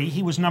 3.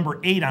 He was number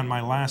 8 on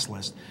my last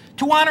list.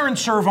 To Honor and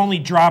Serve only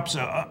drops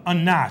a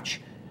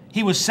notch.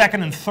 He was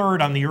 2nd and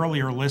 3rd on the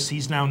earlier list.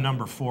 He's now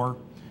number 4.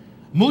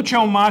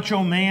 Mucho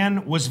Macho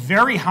Man was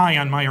very high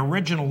on my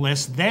original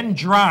list, then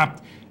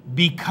dropped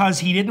because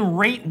he didn't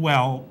rate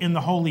well in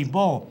the Holy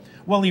Bull.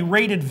 Well, he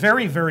rated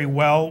very, very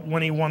well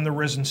when he won the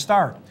Risen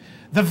Star.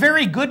 The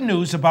very good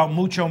news about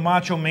Mucho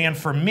Macho Man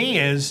for me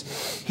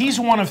is he's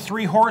one of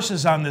 3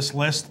 horses on this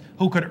list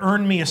who could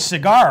earn me a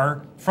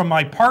cigar from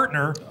my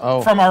partner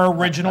from our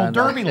original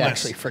Derby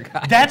list.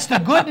 Forgot. That's the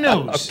good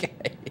news.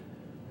 Okay.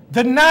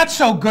 The not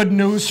so good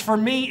news for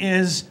me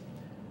is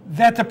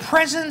that the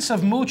presence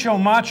of Mucho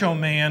Macho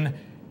Man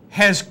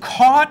has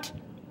caught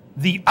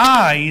the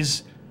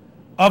eyes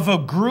of a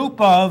group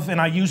of, and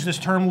I use this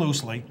term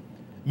loosely,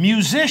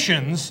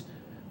 musicians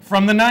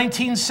from the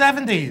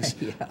 1970s.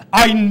 Yeah.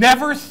 I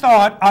never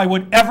thought I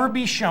would ever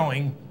be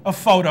showing a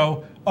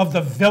photo of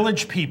the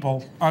Village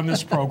People on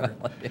this program.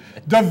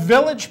 The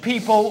Village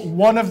People,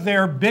 one of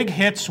their big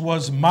hits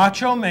was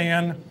Macho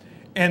Man,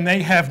 and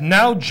they have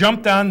now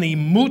jumped on the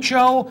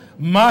Macho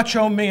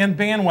Man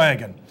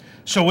bandwagon.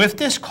 So if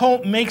this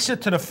cult makes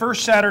it to the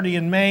first Saturday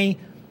in May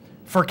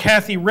for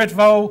Kathy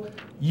Ritvo,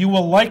 you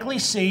will likely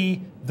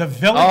see the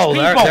Village People.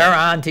 Oh, they're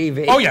on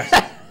TV. Oh, yes.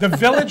 The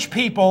Village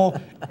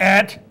People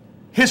at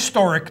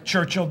historic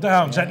Churchill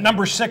Downs. At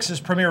number 6 is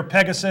Premier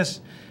Pegasus.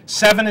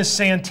 7 is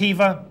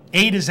Santiva.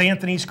 8 is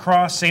Anthony's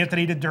Cross. Santa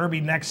Anita Derby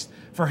next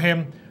for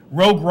him.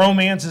 Rogue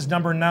Romance is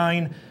number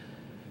 9.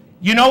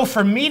 You know,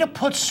 for me to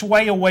put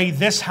Sway away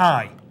this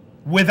high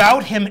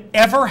without him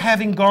ever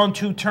having gone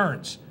 2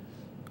 turns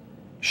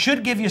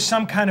should give you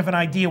some kind of an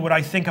idea what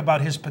I think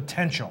about his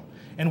potential.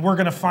 And we're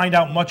going to find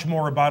out much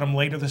more about him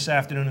later this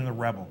afternoon in the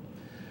Rebel.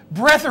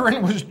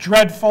 Brethren was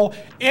dreadful.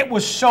 It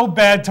was so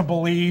bad to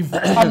believe.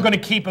 I'm going to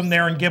keep him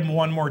there and give him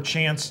one more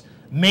chance.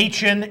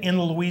 Machin in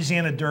the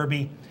Louisiana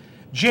Derby.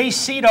 Jay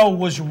Cito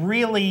was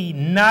really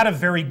not a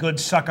very good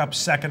suck-up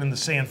second in the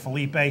San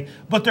Felipe,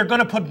 but they're going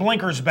to put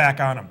blinkers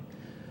back on him.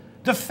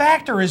 The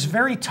Factor is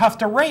very tough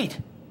to rate.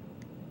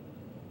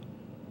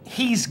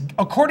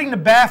 According to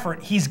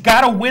Baffert, he's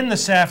got to win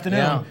this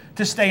afternoon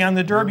to stay on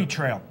the Derby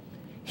trail.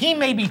 He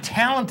may be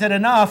talented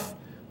enough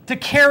to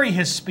carry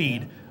his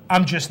speed.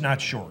 I'm just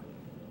not sure.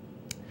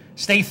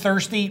 Stay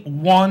Thirsty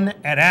won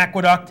at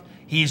Aqueduct.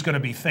 He's going to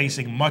be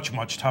facing much,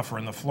 much tougher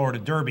in the Florida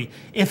Derby.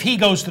 If he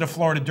goes to the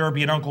Florida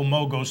Derby and Uncle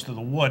Mo goes to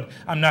the Wood,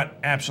 I'm not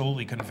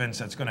absolutely convinced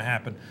that's going to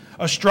happen.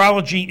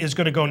 Astrology is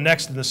going to go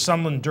next to the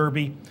Sunland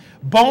Derby.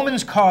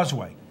 Bowman's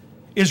Causeway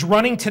is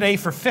running today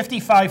for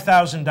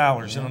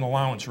 $55,000 in an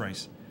allowance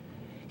race.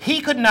 He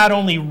could not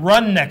only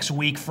run next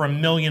week for $1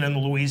 million in the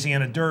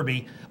Louisiana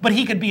Derby, but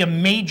he could be a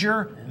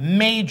major,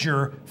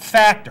 major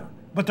factor.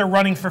 But they're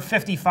running for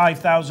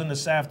 $55,000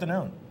 this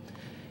afternoon.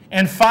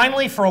 And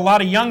finally, for a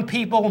lot of young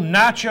people,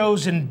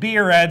 nachos and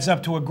beer adds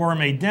up to a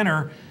gourmet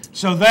dinner.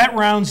 So that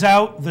rounds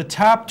out the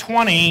top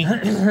 20.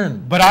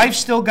 But I've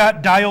still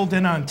got dialed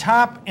in on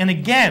top. And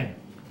again,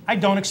 I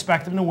don't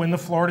expect him to win the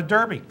Florida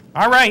Derby.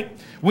 All right,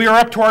 we are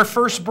up to our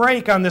first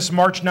break on this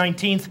March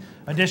 19th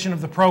edition of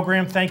the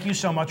program. Thank you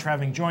so much for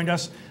having joined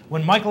us.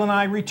 When Michael and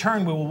I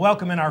return, we will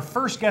welcome in our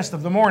first guest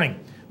of the morning,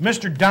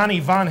 Mr. Donnie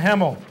Von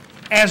Hemmel.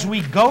 As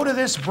we go to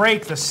this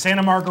break, the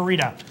Santa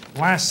Margarita,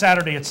 last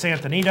Saturday at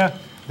Santa Anita,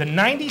 the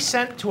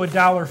 90-cent to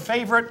 $1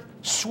 favorite,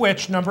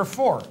 Switch, number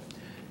 4.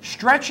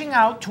 Stretching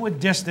out to a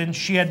distance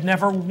she had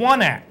never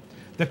won at.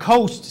 The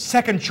Coast,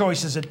 second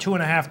choice is at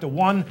 2.5 to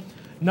 1.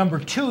 Number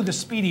 2, the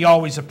Speedy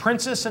Always a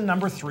Princess, and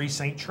number 3,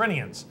 St.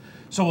 Trinian's.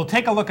 So we'll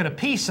take a look at a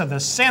piece of the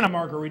Santa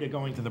Margarita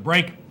going to the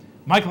break.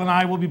 Michael and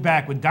I will be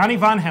back with Donnie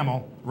Von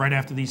Hemmel right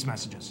after these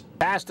messages.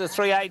 Past the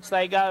 3/8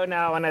 they go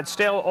now, and it's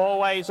still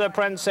Always a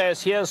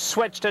Princess. Here's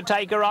Switch to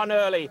take her on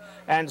early,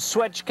 and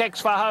Switch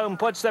kicks for home,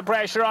 puts the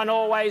pressure on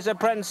Always a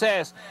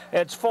Princess.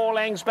 It's 4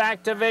 lengths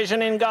back to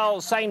Vision in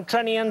goal. St.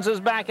 Trinian's is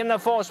back in the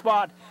 4th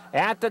spot.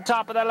 At the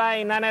top of the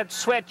lane, and it's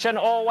Switch and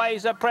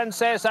Always a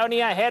Princess,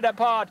 only a head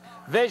apart.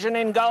 Vision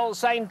in goal,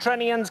 St.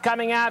 Trinian's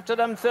coming after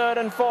them, 3rd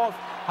and 4th.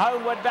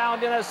 Homeward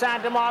bound in a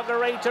Santa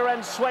Margarita,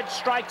 and Switch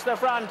strikes the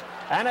front.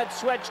 And it's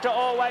Switch to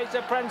Always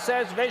a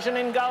Princess. Vision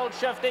in gold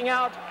shifting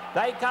out.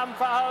 They come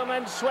for home,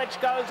 and Switch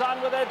goes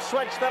on with it.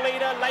 Switch the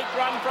leader. Late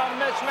run from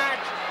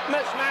Mismatch.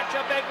 Mismatch,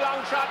 a big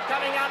long shot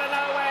coming out of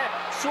nowhere.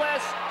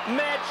 Swiss,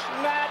 Mitch,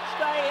 Match.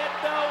 They hit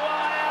the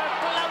wire.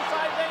 Close,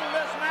 I think.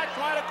 Mismatch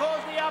might have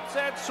caused the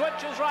upset.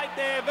 Switch is right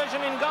there.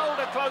 Vision in gold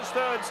a close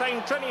 3rd.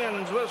 St.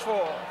 Trinian's was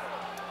 4th.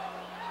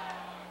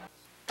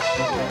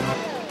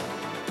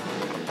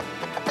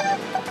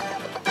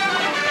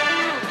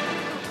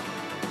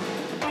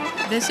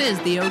 This is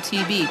the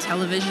OTB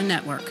Television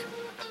Network.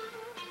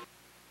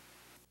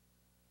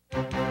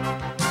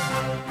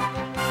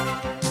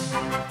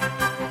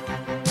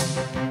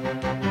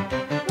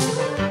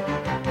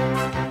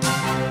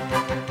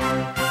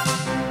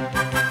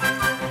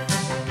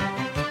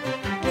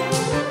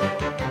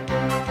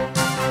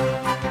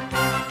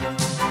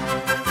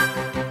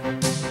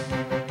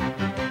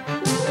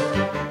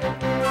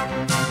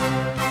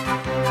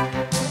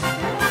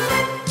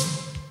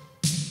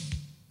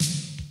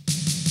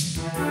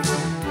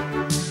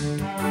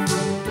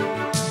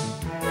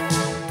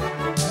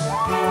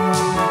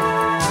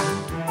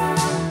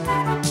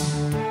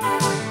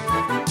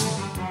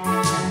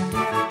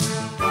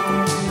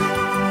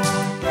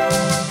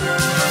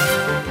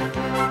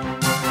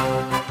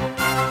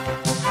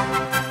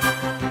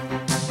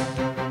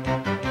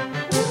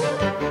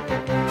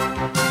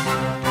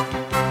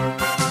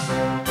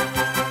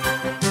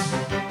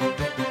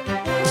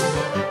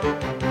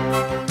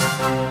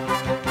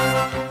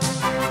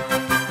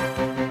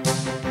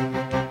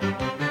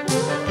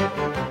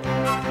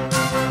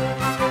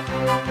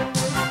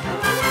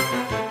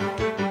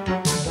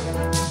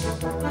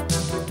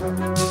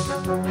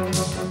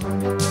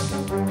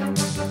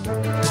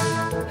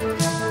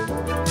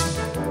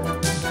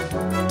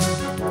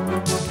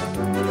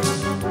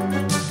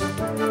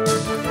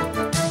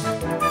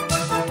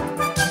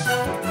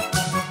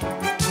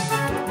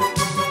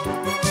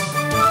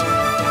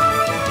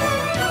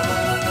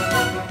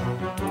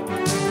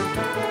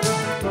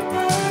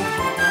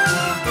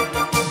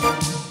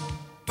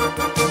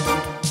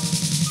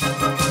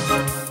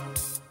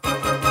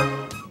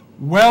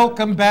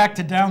 Welcome back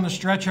to Down the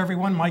Stretch,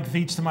 everyone. Mike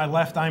Vietch to my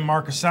left. I'm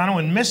Mark CUSANO.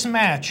 And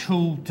Mismatch,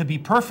 who, to be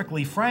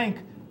perfectly frank,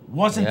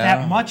 wasn't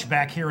that much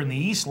back here in the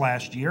East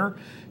last year,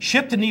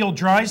 shipped to Neil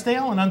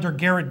Drysdale and under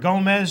Garrett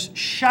Gomez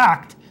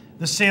shocked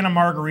the Santa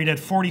Margarita at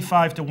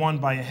 45-1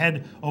 by a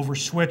head over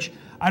switch.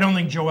 I don't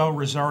think Joel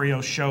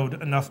Rosario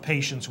showed enough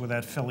patience with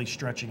that filly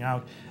stretching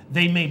out.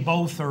 They may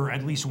both, or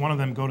at least one of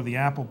them, go to the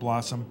Apple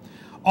Blossom.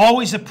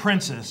 Always a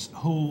Princess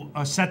who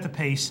set the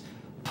pace.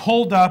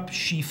 Pulled up,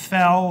 she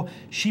fell,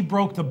 she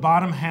broke the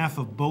bottom half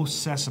of both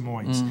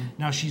sesamoids.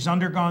 Now she's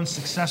undergone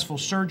successful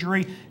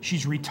surgery,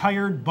 she's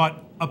retired,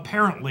 but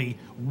apparently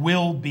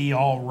will be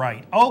all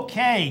right.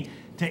 Okay,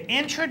 to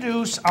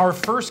introduce our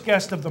first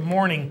guest of the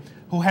morning,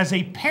 who has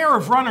a pair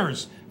of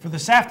runners for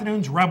this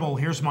afternoon's Rebel,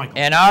 here's Michael.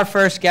 And our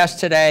first guest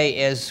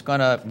today is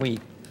going to, we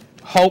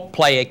hope,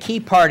 play a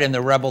key part in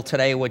the Rebel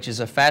today, which is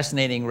a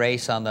fascinating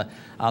race on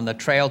the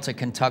trail to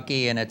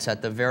Kentucky, and it's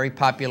at the very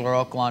popular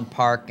Oaklawn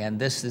Park, and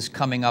this is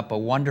coming up a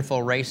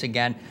wonderful race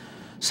again.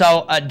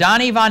 So,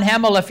 Donnie Von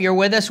Hemmel, if you're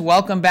with us,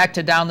 welcome back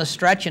to Down the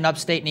Stretch in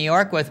upstate New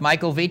York with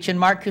Michael Vietch and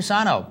Mark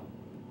CUSANO.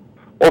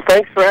 Well,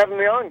 thanks for having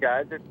me on,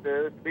 guys.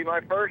 It'll be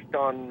my first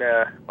on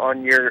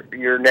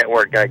your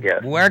network, I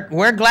guess.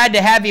 We're glad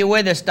to have you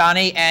with us,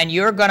 Donnie, and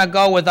you're going to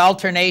go with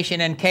Alternation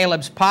and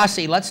Caleb's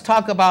Posse. Let's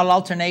talk about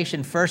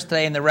Alternation first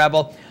today in the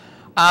Rebel.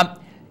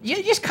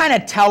 You just kind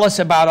of tell us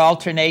about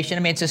Alternation.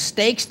 I mean, it's a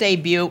stakes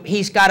debut.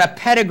 He's got a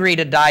pedigree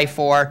to die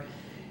for.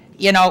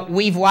 You know,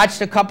 we've watched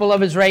a couple of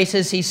his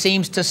races. He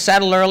seems to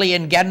settle early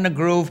and get in a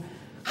groove.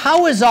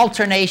 How is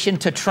Alternation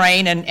to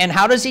train, and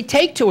how does he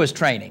take to his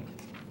training?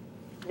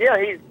 Yeah,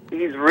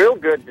 he's real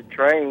good to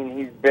train.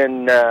 He's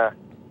been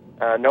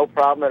no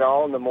problem at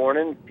all in the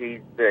mornings. He's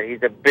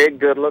a big,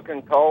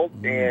 good-looking colt,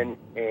 and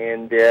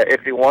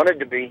if he wanted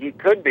to be, he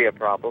could be a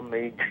problem.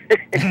 He's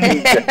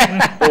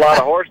a lot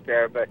of horse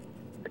there, but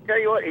I tell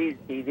you what, he's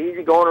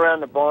easy going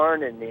around the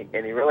barn, and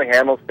he really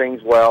handles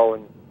things well,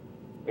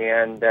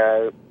 and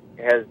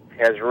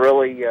has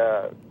really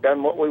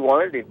done what we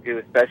wanted him to,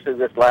 especially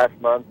this last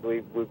month.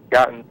 We've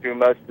gotten through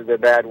most of the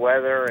bad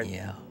weather,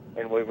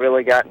 and we've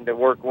really gotten to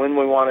work when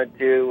we wanted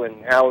to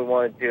and how we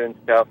wanted to and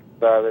stuff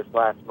this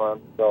last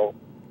month. So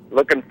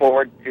looking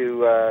forward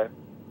to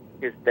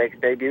his stakes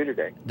debut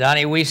today.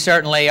 Donnie, we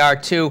certainly are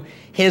too.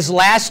 His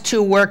last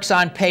two works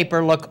on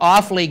paper look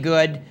awfully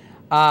good.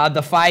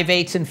 The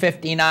 5/8 and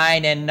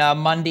 59 and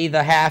Monday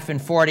the half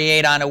and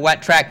 48 on a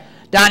wet track.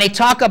 Donnie,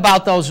 talk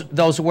about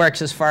those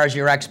works as far as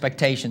your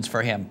expectations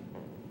for him.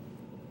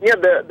 Yeah,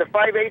 the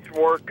 5/8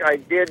 work, I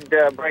did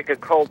break a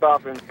colt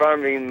off in front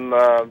of him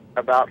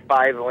about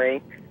 5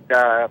 lengths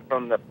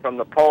from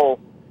the pole,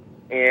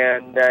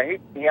 and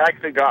he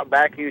actually got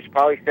back. He was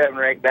probably 7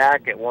 or 8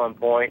 back at one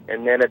point,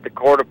 and then at the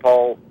quarter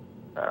pole,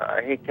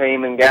 he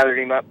came and gathered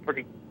him up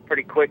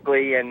pretty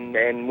quickly,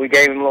 and we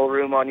gave him a little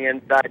room on the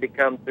inside to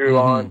come through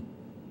on,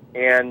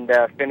 and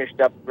finished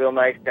up real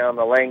nice down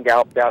the lane,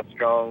 galloped out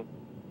strong,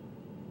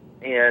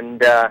 and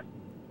the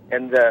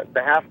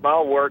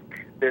half-mile work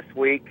this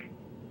week.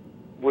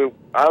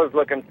 I was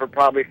looking for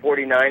probably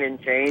 49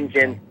 and change,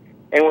 and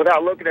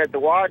without looking at the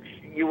watch,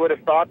 you would have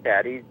thought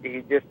that.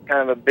 He's just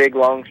kind of a big,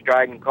 long,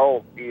 striding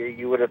colt.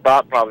 You would have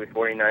thought probably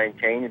 49 and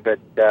change, but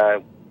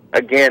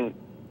again,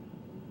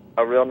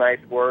 a real nice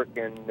work,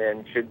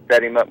 and should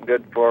set him up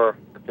good for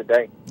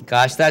today.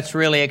 Gosh, that's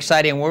really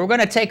exciting. We're going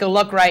to take a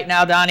look right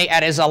now, Donnie,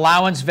 at his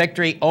allowance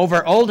victory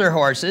over older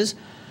horses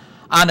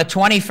on the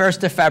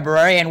 21st of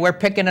February, and we're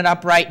picking it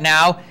up right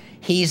now.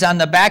 He's on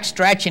the back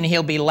stretch, and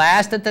he'll be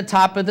last at the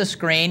top of the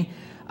screen.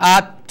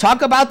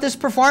 Talk about this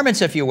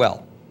performance, if you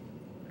will.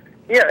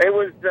 Yeah, it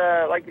was,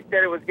 like you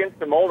said, it was against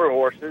some older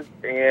horses,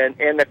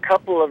 and a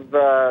couple of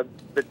the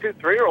 2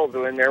 3-year-olds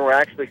who were in there were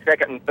actually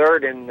second and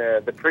third in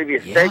the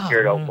previous stake here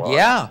at Oaklawn.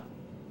 Yeah.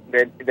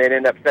 They'd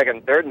end up second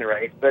and third in the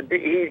race. But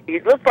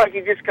he looked like he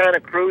just kind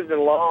of cruising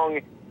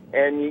along,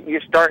 and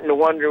you're starting to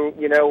wonder,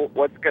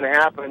 what's going to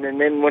happen.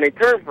 And then when he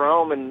turned for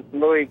home and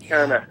Louis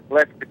kind of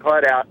lets the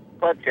clutch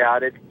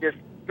out, it's just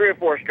 3 or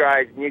 4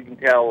 strides, and you can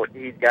tell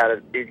he's got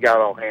it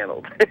all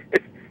handled.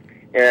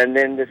 And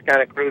then just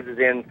kind of cruises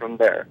in from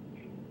there.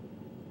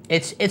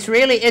 It's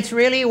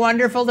really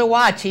wonderful to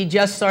watch. He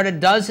just sort of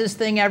does his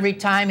thing every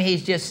time.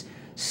 He's just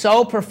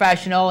so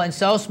professional and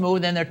so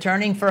smooth, and they're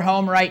turning for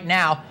home right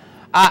now.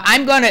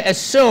 I'm going to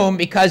assume,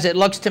 because it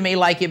looks to me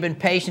like you've been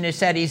patient, you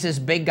said he's this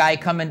big guy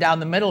coming down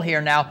the middle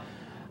here now.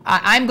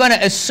 I'm going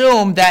to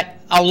assume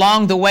that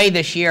along the way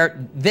this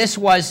year, this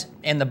was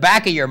in the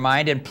back of your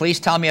mind, and please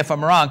tell me if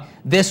I'm wrong,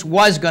 this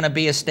was going to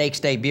be a stakes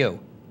debut.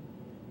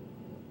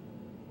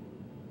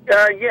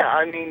 Yeah,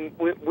 I mean,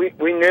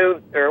 we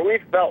knew, or we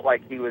felt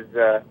like he was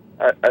a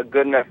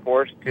good enough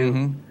horse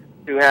to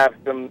have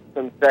some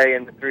say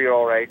in the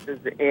 3-year-old races,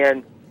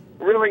 and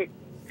really,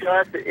 to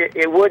us,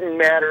 it wouldn't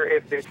matter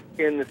if it's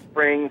in the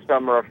spring,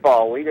 summer, or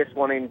fall. We just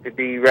want him to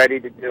be ready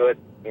to do it,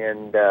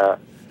 and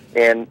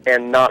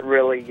not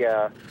really,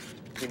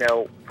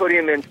 put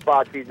him in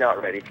spots he's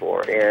not ready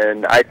for.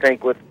 And I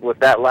think with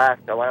that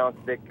last allowance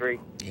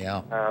victory,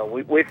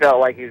 we felt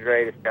like he was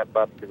ready to step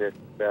up to this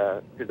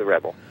to the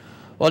Rebel.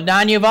 Well,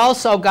 Don, you've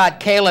also got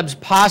Caleb's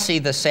Posse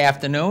this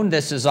afternoon.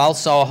 This is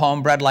also a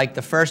homebred like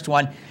the first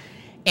one.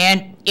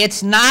 And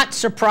it's not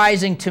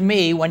surprising to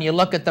me when you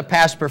look at the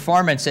past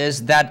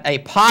performances that a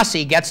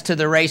Posse gets to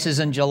the races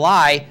in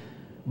July,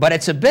 but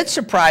it's a bit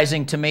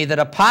surprising to me that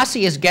a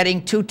Posse is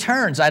getting 2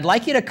 turns. I'd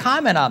like you to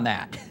comment on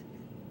that.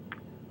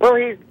 Well,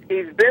 he's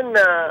been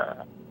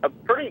a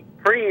pretty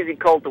easy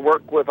colt to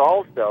work with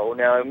also.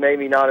 Now,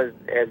 maybe not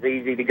as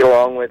easy to go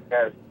along with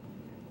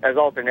as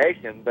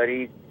alternation, but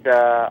he's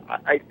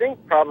I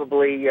think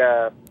probably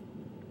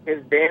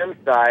his dam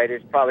side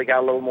has probably got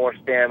a little more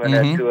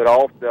stamina to it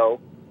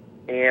also.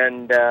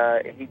 And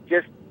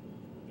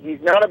he's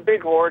not a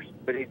big horse,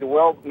 but he's a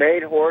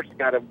well-made horse,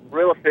 got a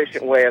real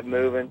efficient way of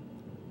moving.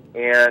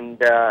 And,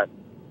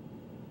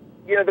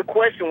 you know, the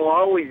question will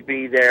always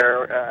be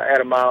there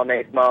at a mile and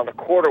 1/8, mile and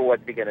 1/4,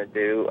 what's he going to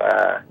do?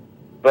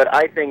 But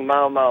I think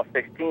mile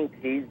 16th,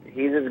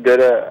 he's as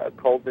good a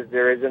colt as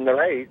there is in the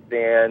race.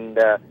 And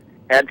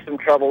had some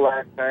trouble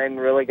last time,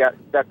 really got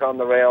stuck on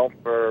the rail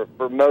for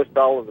most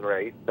all of the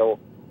race. So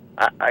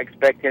I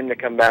expect him to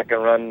come back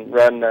and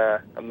run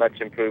a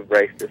much improved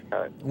race this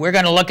time. We're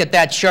going to look at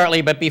that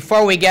shortly, but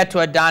before we get to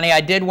it, Donnie,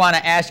 I did want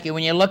to ask you,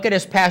 when you look at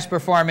his past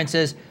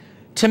performances,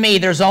 to me,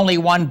 there's only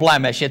one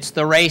blemish. It's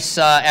the race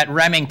at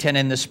Remington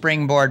in the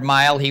Springboard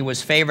Mile. He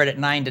was favored at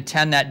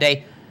 9-10 that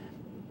day.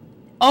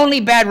 Only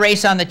bad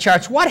race on the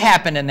charts. What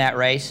happened in that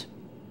race?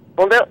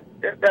 Well, that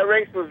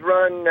race was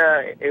run,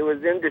 it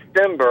was in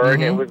December,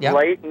 and it was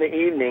late in the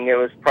evening. It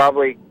was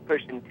probably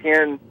pushing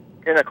 10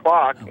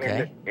 o'clock,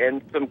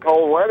 and some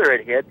cold weather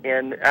had hit,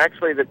 and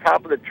actually the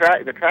top of the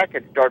track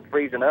had started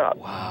freezing up.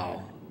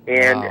 Wow.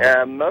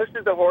 And most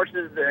of the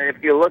horses,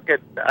 if you look at,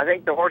 I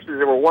think the horses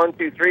that were 1,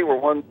 2, 3 were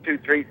 1, 2,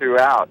 3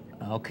 throughout.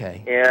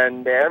 Okay.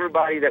 And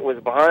everybody that was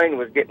behind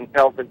was getting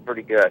pelted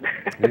pretty good.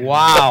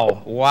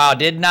 Wow. Wow.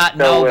 Did not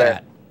know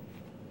that.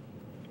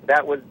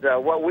 That was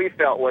what we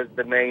felt was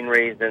the main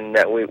reason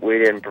that we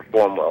didn't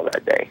perform well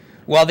that day.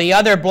 Well, the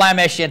other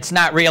blemish, it's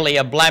not really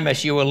a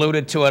blemish. You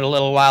alluded to it a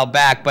little while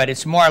back, but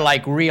it's more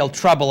like real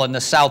trouble in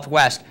the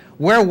Southwest.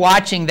 We're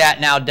watching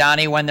that now,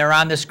 Donnie, when they're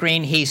on the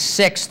screen. He's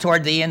 6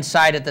 toward the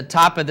inside at the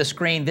top of the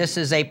screen. This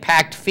is a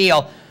packed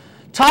field.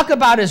 Talk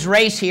about his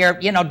race here,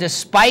 you know,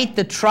 despite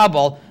the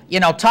trouble. You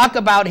know, talk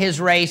about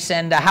his race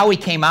and how he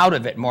came out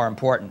of it, more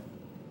important.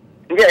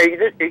 Yeah,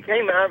 he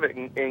came out of it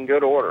in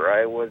good order.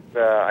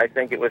 I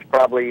think it was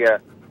probably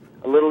a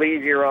little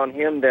easier on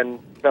him than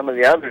some of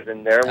the others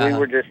in there. We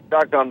were just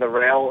stuck on the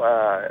rail.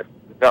 It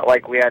felt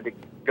like we had to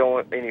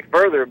go any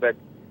further,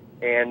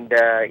 and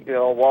you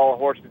know, a wall of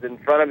horses in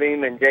front of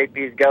him and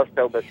JP's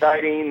Gusto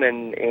beside him,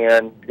 and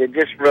it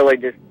just really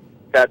just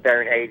sat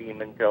there and ate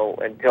him until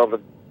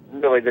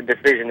the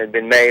decision had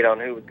been made on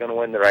who was going to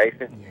win the race.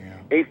 And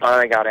he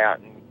finally got out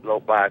and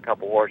loped by a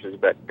couple horses,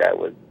 but that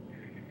was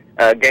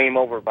game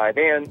over by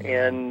then.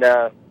 And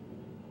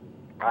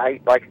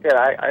like I said,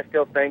 I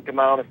still think a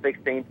mile and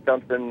 16th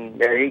something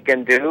that he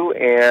can do.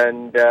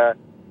 And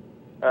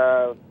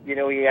you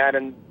know, he had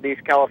in these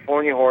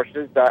California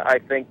horses. I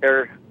think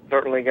they're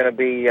certainly going to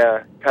be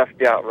tough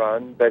to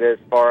outrun. But as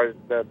far as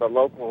the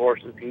local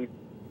horses, he's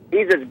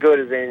as good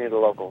as any of the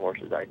local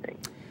horses, I think.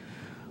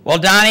 Well,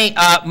 Donnie,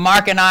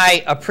 Mark and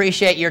I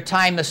appreciate your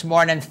time this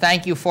morning.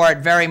 Thank you for it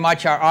very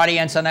much. Our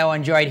audience, I know,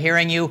 enjoyed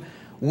hearing you.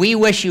 We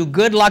wish you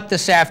good luck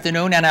this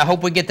afternoon, and I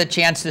hope we get the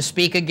chance to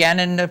speak again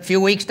in a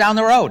few weeks down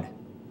the road.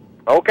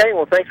 Okay,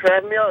 well, thanks for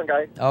having me on,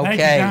 guys. Okay. Thank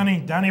you, Donnie.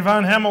 Donnie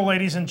Von Hemmel,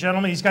 ladies and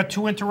gentlemen. He's got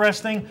 2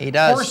 interesting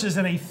horses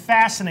and a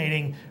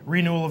fascinating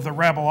renewal of the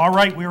Rebel. All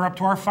right, we are up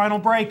to our final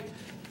break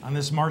on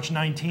this March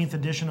 19th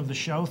edition of the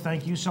show.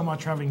 Thank you so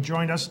much for having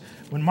joined us.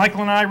 When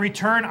Michael and I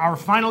return, our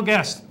final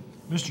guest,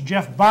 Mr.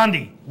 Jeff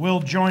Bondi, will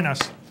join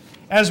us.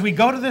 As we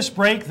go to this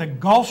break, the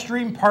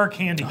Gulfstream Park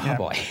Handicap.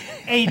 Oh, boy.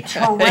 A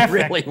terrific,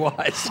 it really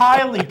was.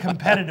 highly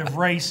competitive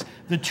race.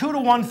 The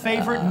 2-to-1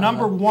 favorite,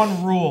 number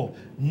 1 rule,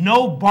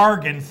 no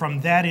bargain from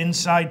that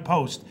inside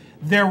post.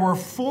 There were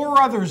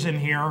 4 others in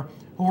here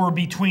who were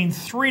between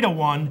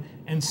 3-to-1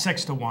 and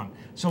 6-to-1.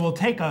 So we'll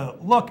take a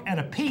look at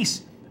a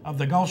piece of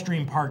the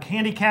Gulfstream Park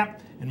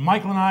Handicap, and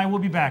Michael and I will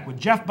be back with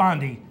Jeff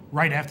Bondi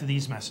right after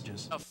these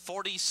messages.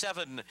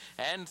 47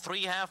 and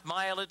 3/2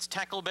 mile. It's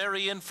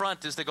Tackleberry in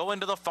front as they go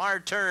into the far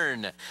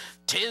turn.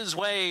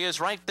 Tisway is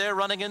right there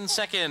running in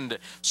second.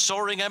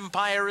 Soaring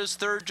Empire is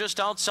third just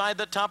outside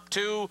the top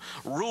 2.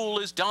 Rule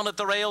is down at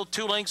the rail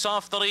 2 lengths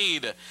off the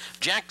lead.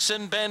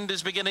 Jackson Bend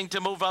is beginning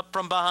to move up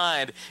from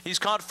behind. He's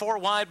caught 4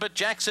 wide, but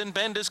Jackson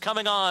Bend is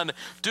coming on.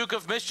 Duke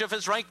of Mischief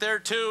is right there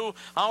too.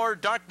 Our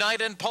Dark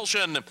Knight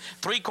Impulsion.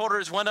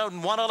 3/4 went out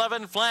in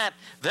 111 flat.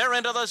 They're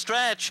into the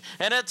stretch,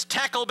 and it's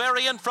Tackleberry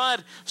in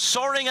front.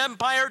 Soaring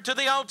Empire to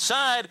the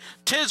outside.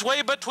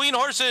 Tisway between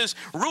horses.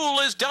 Rule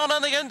is down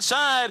on the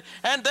inside,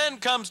 and then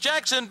comes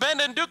Jackson Bend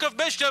and Duke of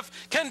Mischief.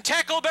 Can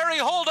Tackleberry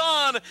hold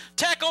on?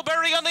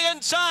 Tackleberry on the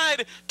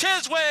inside.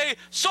 Tisway,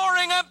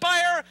 Soaring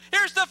Empire.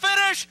 Here's the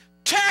finish.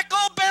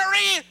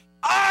 Tackleberry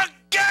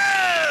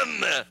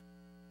again!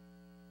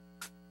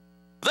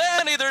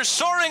 Then either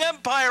Soaring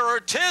Empire or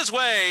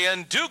Tisway,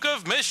 and Duke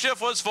of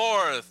Mischief was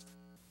 4th.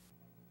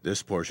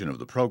 This portion of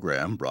the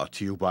program brought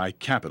to you by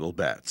Capital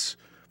Bets.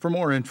 For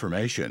more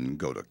information,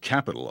 go to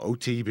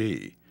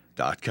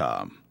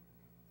capitalotb.com.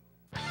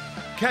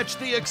 Catch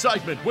the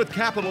excitement with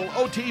Capital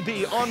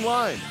OTB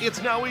online.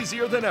 It's now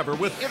easier than ever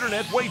with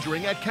internet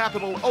wagering at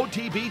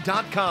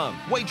capitalotb.com.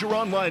 Wager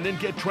online and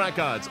get track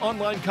odds,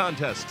 online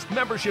contests,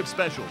 membership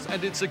specials,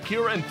 and it's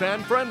secure and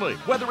fan-friendly.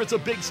 Whether it's a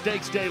big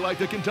stakes day like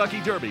the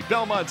Kentucky Derby,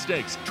 Belmont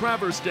Stakes,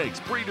 Travers Stakes,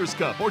 Breeders'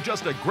 Cup, or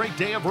just a great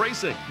day of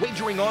racing,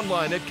 wagering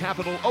online at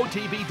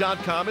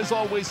capitalotb.com is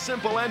always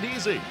simple and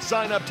easy.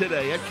 Sign up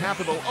today at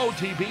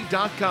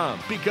capitalotb.com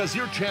because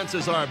your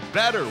chances are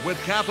better with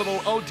Capital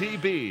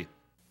OTB.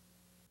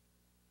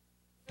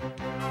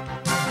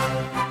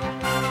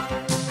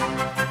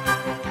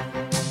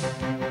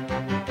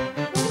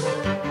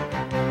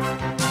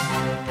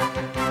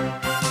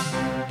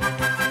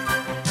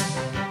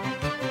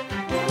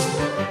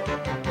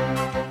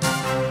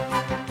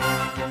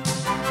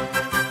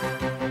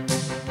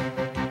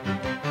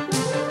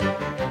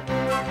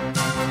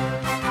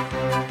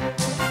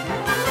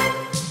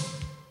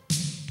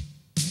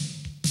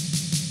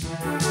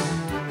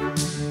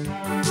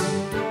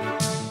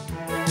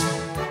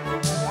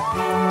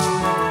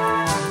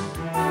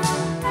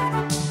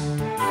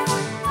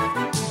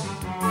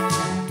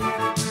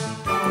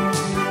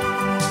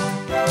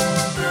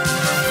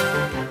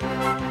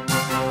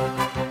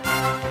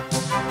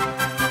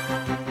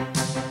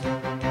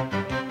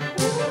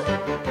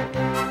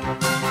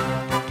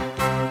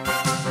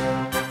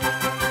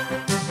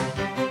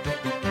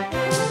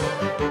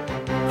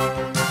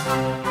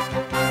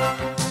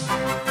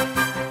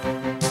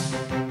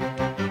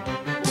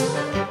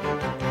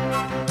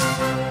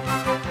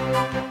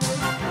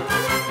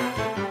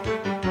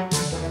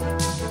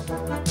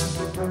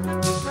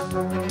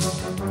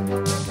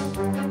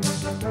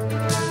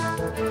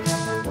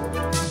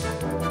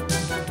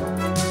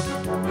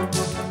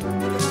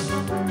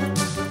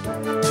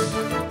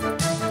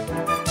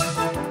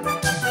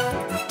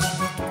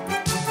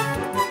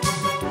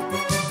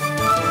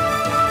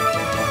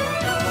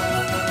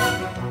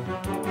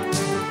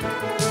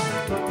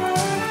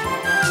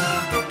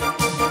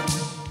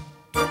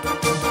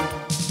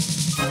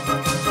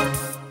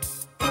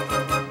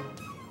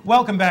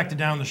 Welcome back to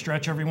Down the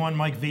Stretch, everyone.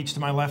 Mike Veitch to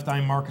my left.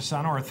 I'm Mark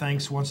CUSANO. Our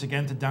thanks once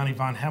again to Donnie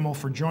Von Hemmel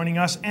for joining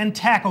us. And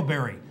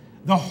Tackleberry,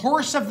 the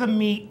horse of the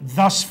meet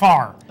thus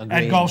far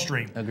at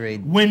Gulfstream.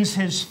 Agreed. Wins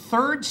his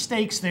third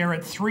stakes there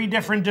at 3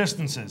 different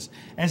distances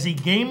as he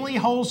gamely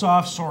holds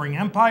off Soaring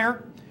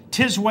Empire,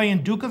 Tisway,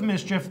 and Duke of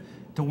Mischief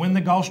to win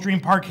the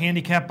Gulfstream Park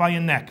Handicap by a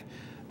neck.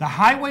 The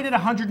high weight at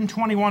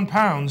 121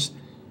 pounds,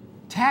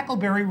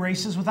 Tackleberry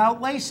races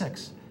without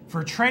Lasix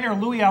for trainer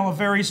Louis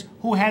Oliveris,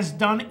 who has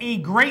done a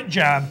great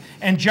job,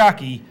 and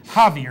jockey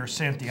Javier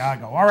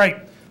Santiago. All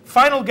right,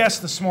 final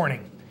guest this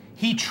morning.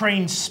 He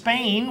trained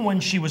Spain when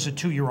she was a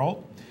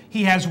 2-year-old.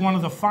 He has one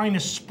of the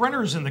finest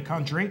sprinters in the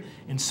country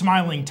in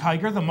Smiling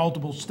Tiger, the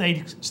multiple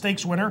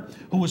stakes winner,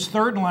 who was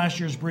 3rd in last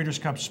year's Breeders'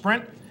 Cup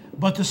Sprint.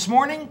 But this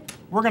morning,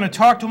 we're going to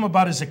talk to him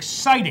about his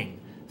exciting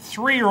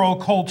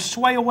 3-year-old colt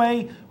Sway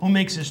Away, who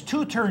makes his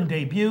 2-turn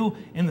debut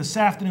in this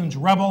afternoon's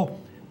Rebel.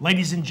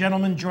 Ladies and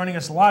gentlemen, joining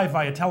us live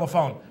via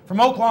telephone from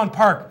Oaklawn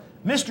Park,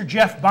 Mr.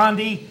 Jeff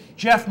Bondy.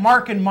 Jeff,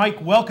 Mark, and Mike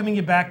welcoming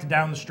you back to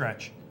Down the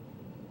Stretch.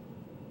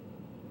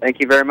 Thank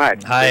you very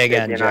much. Hi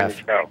again,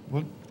 Jeff.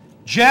 Well,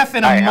 Jeff,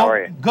 Hi, how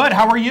are you? Good.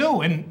 How are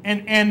you?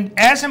 And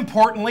as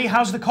importantly,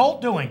 how's the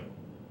colt doing?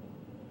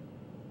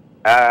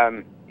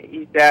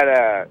 He's had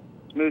a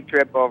smooth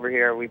trip over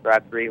here. We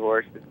brought 3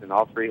 horses, and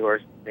all 3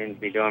 horses seem to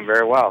be doing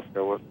very well.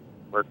 So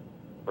we're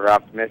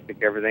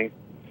optimistic. Everything's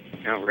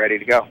ready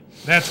to go.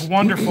 That's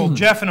wonderful.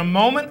 Jeff, in a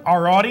moment,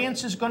 our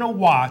audience is going to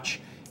watch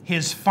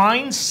his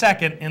fine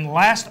second in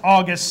last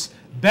August's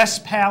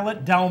Best Pal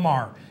at Del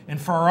Mar.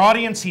 And for our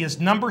audience, he is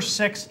number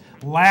 6,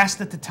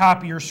 last at the top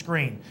of your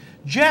screen.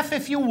 Jeff,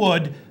 if you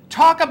would,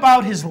 talk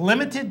about his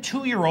limited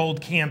 2-year-old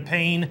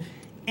campaign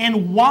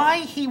and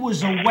why he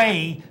was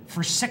away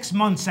for 6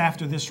 months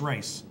after this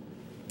race.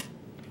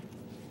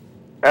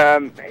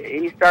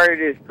 He started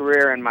his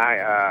career in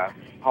my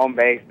home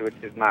base, which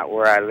is not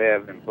where I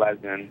live in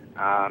Pleasant,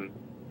 and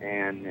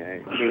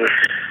he was,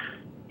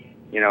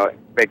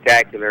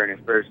 spectacular in his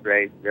first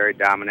race, very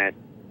dominant,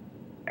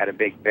 had a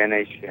big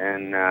finish,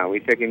 and we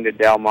took him to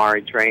Del Mar.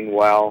 He trained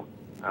well,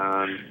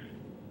 and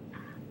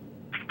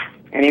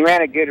he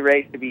ran a good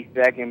race to be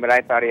second, but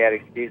I thought he had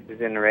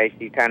excuses in the race.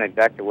 He kind of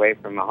ducked away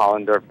from a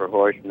Hollendorfer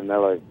horse in the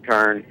middle of the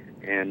turn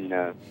and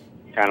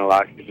kind of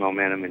lost his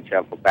momentum and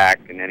shuffled back,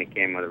 and then he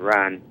came with a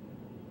run.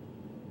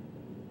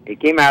 He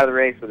came out of the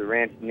race with a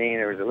wrenched knee.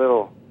 There was a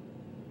little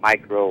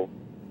micro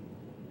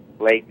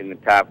flake in the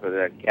top of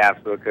the calf,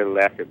 so I could have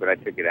left it, but I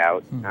took it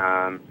out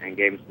and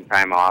gave him some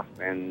time off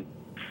and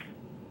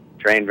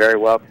trained very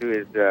well through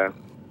his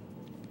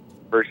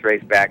first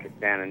race back at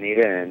Santa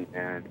Anita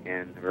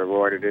and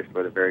rewarded us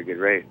with a very good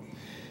race.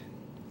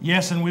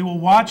 Yes, and we will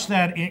watch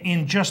that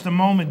in just a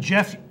moment.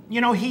 Jeff, he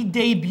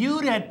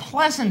debuted at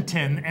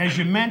Pleasanton, as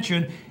you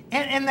mentioned,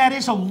 and that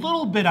is a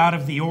little bit out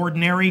of the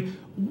ordinary.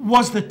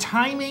 Was the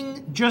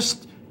timing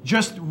just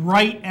just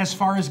right as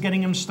far as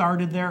getting him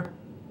started there?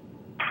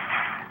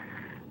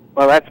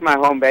 Well, that's my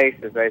home base,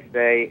 as I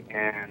say,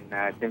 and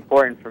it's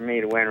important for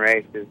me to win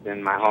races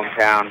in my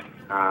hometown.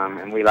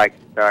 And we like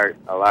to start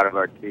a lot of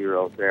our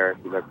 2-year-olds there. If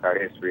you look at our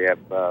history up,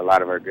 a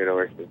lot of our good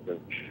horses have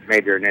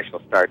made their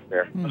initial starts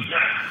there.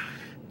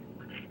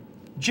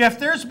 Jeff,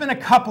 there's been a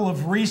couple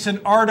of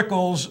recent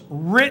articles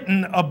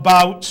written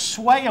about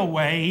Sway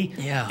Away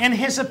and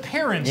his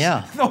appearance,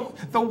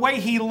 the way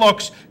he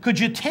looks. Could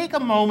you take a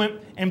moment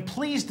and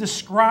please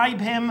describe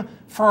him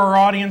for our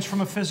audience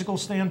from a physical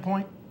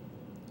standpoint?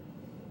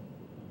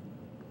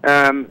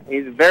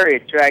 He's a very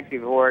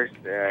attractive horse.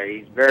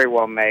 He's very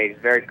well made. He's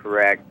very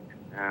correct.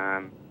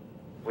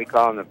 We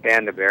call him the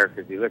panda bear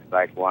because he looks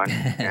like one.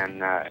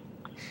 And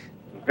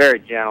very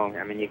gentle.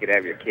 I mean, you could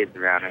have your kids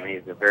around him.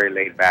 He's a very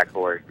laid-back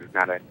horse. He's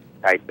not a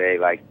type A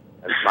like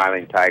a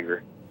Smiling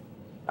Tiger.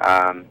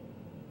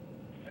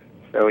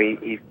 So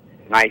he's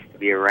nice to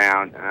be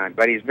around.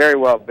 But he's very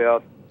well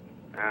built.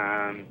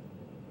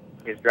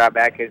 His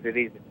drawback is that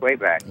he's a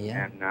swayback.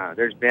 And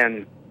there's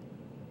been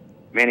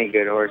many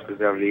good horses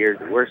over the years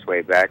that were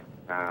swayback.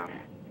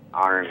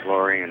 Honor and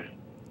Glory, and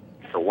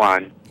for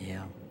one.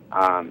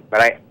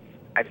 But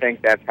I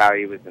think that's how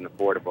he was an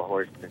affordable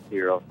horse in the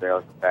 2-year-old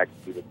sales, the fact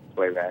that he was a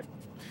swayback.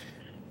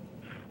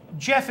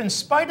 Jeff, in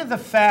spite of the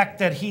fact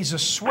that he's a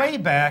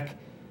swayback,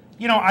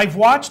 you know, I've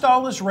watched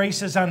all his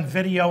races on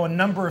video a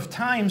number of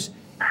times.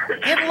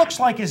 It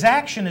looks like his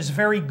action is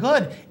very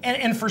good.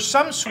 And for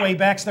some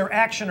swaybacks, their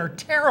action are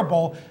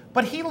terrible,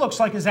 but he looks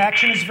like his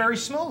action is very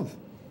smooth.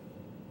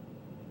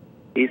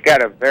 He's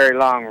got a very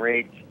long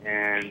reach,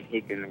 and he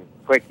can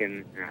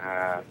quicken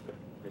as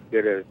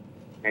good as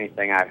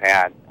anything I've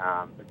had.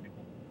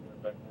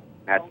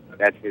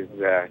 That's his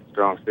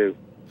strong suit.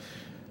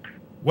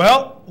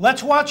 Well,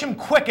 let's watch him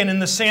quicken in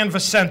the San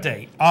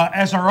Vicente.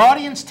 As our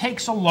audience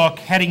takes a look,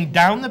 heading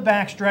down the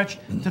backstretch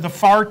to the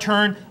far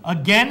turn,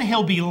 again,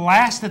 he'll be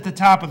last at the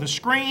top of the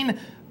screen,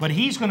 but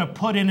he's going to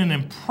put in an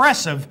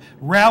impressive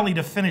rally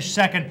to finish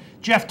second.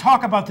 Jeff,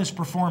 talk about this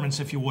performance,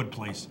 if you would,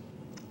 please.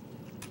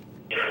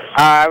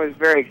 I was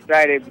very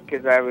excited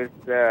because I was,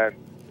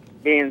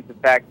 being the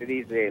fact that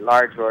he's a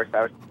large horse,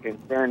 I was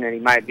concerned that he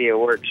might be a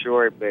work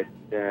short, but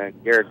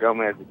Garrett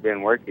Gomez has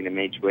been working him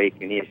each week,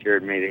 and he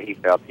assured me that he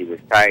felt he was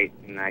tight,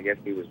 and I guess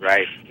he was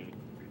right.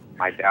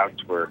 My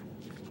doubts were,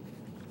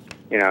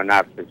 you know,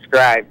 not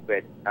subscribed,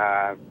 but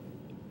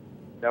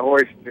the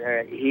horse,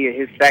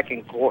 his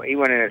second quarter, he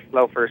went in a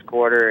slow first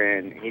quarter,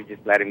 and he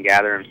just let him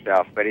gather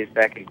himself, but his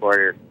second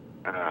quarter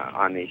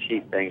on these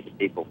sheet things that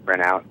people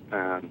print out,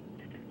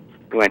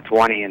 he went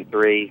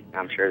 20-3.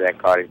 I'm sure that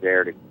caught his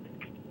ear to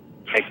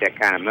make that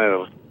kind of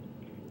move.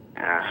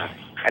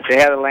 At the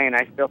head of the lane,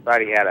 I still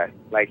thought he had a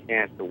slight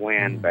chance to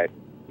win, but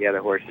the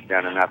other horse had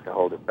done enough to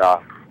hold us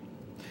off.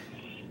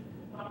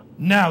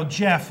 Now,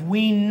 Jeff,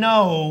 we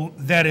know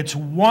that it's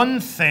one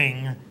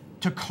thing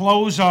to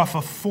close off a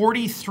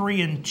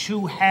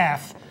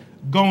 43-2.5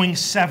 going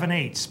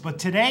 7/8, but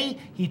today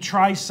he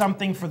tries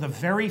something for the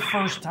very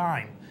first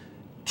time.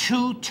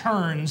 2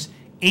 turns,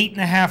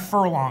 8.5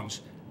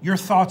 furlongs. Your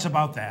thoughts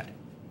about that?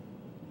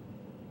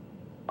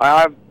 Well,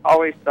 I've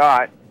always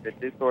thought that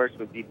this horse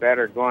would be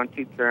better going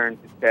 2 turns.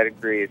 His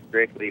pedigree is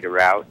strictly to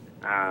route.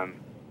 I've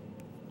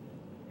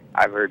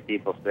heard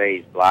people say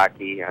he's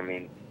blocky. I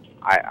mean,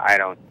 I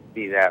don't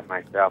see that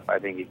myself. I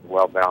think he's a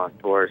well-balanced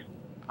horse.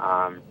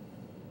 And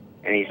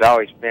he's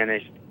always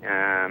finished.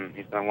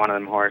 He's on one of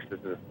them horses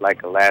that's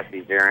like a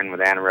Lassie's Aaron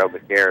with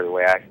anaerobic air, the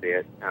way I see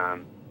it.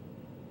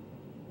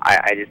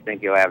 I just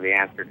think he'll have the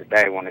answer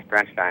today when it's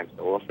crunch time,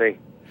 so we'll see.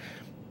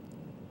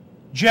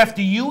 Jeff,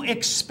 do you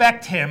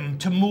expect him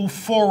to move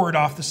forward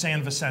off the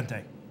San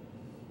Vicente?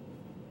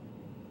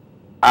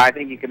 I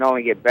think he can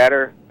only get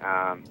better.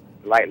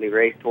 Lightly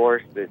raced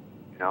horse that,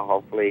 you know,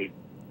 hopefully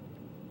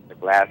the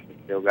glass has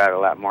still got a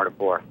lot more to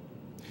pour.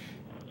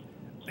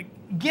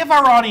 Give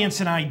our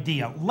audience an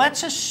idea.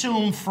 Let's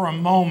assume for a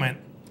moment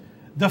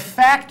the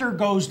factor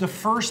goes the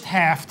first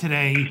half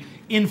today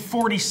in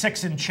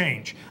 46 and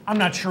change. I'm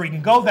not sure he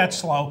can go that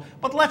slow,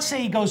 but let's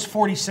say he goes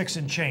 46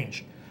 and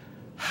change.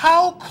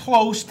 How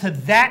close to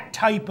that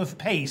type of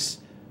pace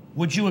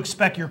would you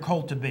expect your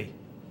colt to be?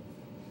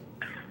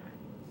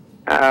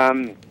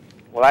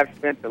 Well, I've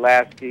spent the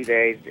last 2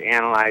 days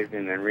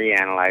analyzing and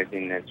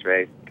reanalyzing this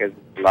race because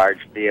it's a large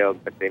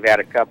field, but they've had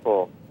a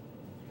couple,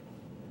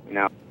 you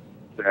know,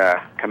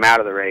 come out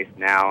of the race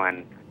now,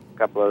 and a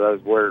couple of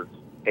those were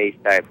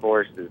pace-type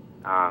horses.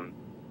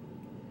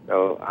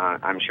 So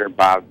I'm sure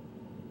Bob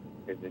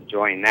is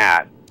enjoying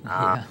that.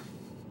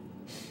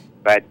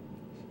 But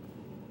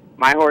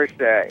my horse,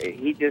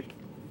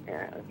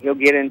 he'll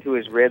get into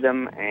his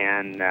rhythm,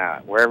 and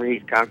wherever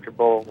he's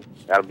comfortable,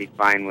 that'll be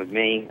fine with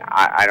me.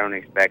 I don't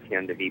expect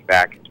him to be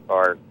back as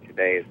far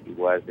today as he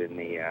was in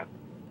the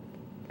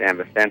San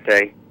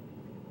Vicente,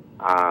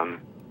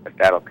 but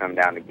that'll come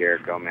down to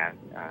Garrett Gomez.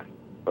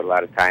 Put a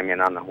lot of time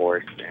in on the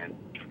horse, and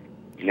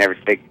you never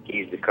take the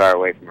keys to the car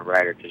away from a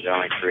rider because it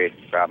only creates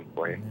a problem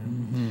for you.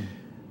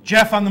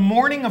 Jeff, on the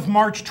morning of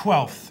March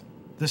 12th,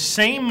 the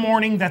same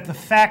morning that the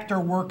Factor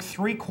worked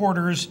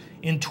 3/4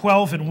 in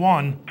 12 and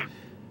 1,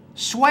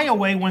 Sway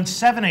Away went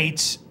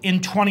 7/8 in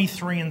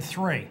 23 and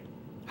 3.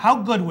 How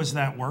good was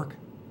that work?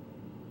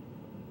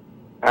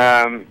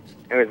 It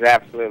was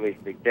absolutely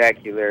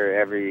spectacular.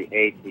 Every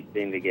eighth he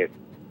seemed to get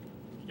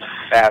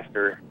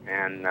faster,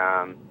 and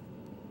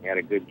he had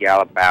a good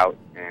gallop out,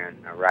 and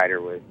the rider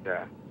was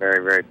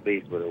very, very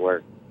pleased with the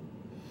work.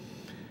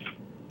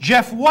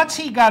 Jeff, what's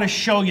he got to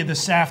show you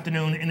this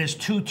afternoon in his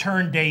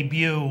 2-turn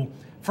debut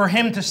for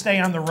him to stay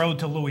on the road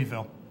to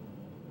Louisville?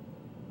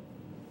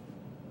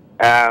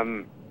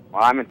 Well,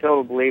 I'm a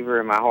total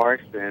believer in my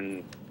horse,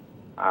 and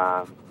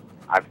I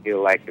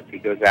feel like if he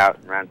goes out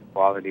and runs a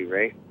quality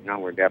race,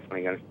 we're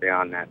definitely going to stay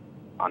on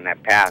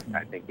that path.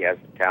 I think he has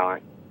the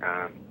talent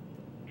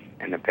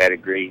and the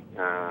pedigree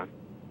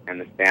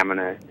and the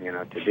stamina,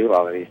 to do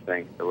all of these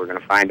things. So we're going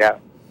to find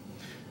out.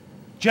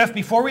 Jeff,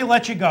 before we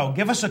let you go,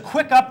 give us a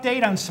quick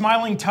update on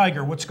Smiling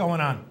Tiger. What's going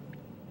on?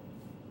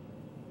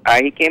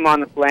 He came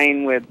on the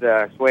plane with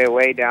Sway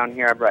Away down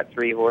here. I brought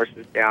 3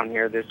 horses down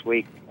here this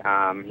week.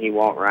 He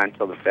won't run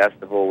till the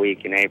festival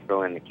week in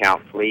April in the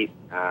Count Fleet.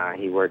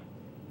 He worked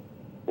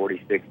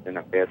 46th and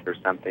a 5th or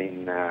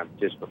something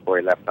just before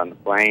he left on the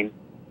plane.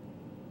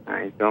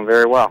 He's doing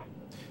very well.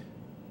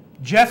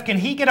 Jeff, can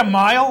he get a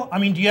mile? I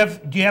mean, do you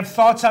have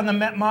thoughts on the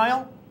Met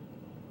Mile?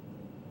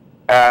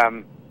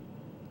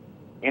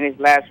 In his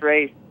last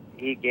race,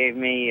 he gave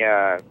me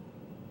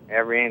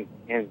every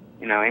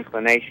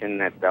inclination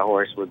that the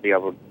horse would be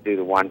able to do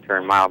the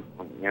 1-turn mile,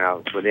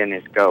 within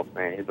his scope.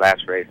 And his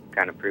last race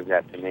kind of proved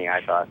that to me,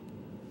 I thought.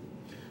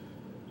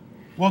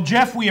 Well,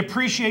 Jeff, we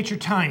appreciate your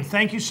time.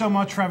 Thank you so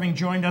much for having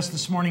joined us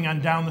this morning on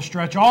Down the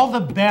Stretch. All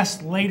the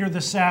best later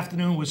this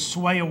afternoon with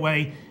Sway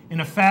Away in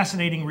a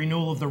fascinating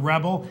renewal of the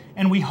Rebel,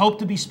 and we hope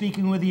to be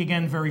speaking with you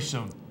again very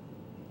soon.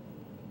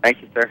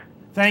 Thank you, sir.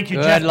 Thank you,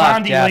 Good Jeff luck,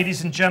 Bondy, Jeff.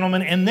 ladies and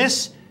gentlemen. And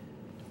this,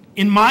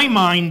 in my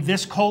mind,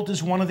 this colt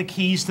is one of the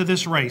keys to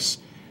this race.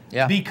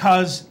 Yeah.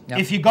 Because Yeah.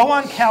 if you go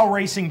on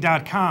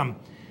calracing.com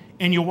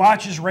and you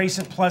watch his race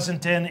at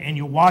Pleasanton and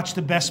you watch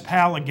the Best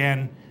Pal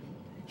again,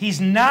 he's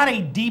not a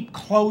deep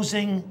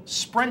closing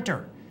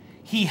sprinter.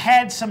 He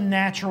had some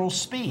natural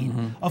speed.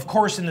 Of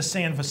course, in the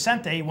San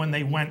Vicente, when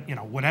they went,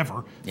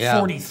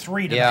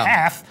 43 to the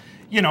half,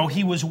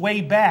 he was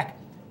way back.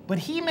 But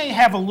he may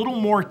have a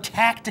little more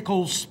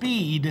tactical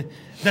speed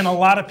than a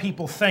lot of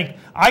people think.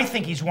 I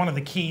think he's one of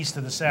the keys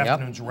to this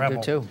afternoon's Rebel.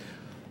 I do too.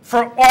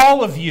 For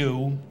all of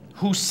you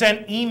who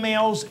sent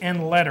emails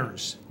and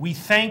letters, we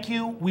thank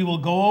you. We will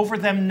go over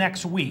them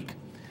next week.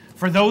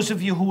 For those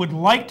of you who would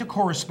like to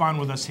correspond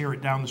with us here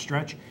at Down the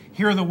Stretch,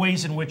 here are the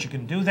ways in which you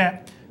can do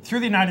that.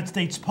 Through the United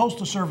States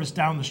Postal Service,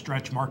 Down the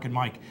Stretch, Mark and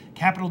Mike,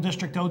 Capital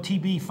District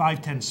OTB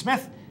 510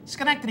 Smith,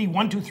 Schenectady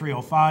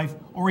 12305,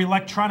 or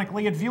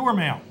electronically at viewer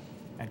mail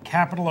at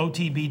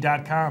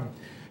capitalotb.com.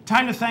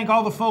 Time to thank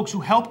all the folks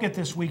who helped get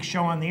this week's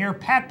show on the air.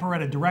 Pat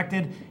Peretta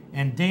directed,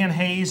 and Dan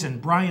Hayes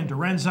and Brian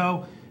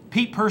Dorenzo.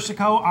 Pete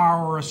Persico,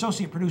 our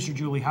associate producer,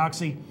 Julie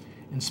Hoxie.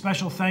 And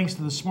special thanks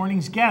to this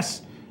morning's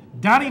guests,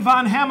 Donnie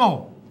Von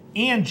Hemmel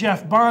and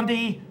Jeff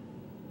Bondy,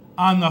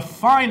 on the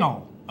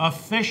final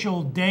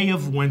official day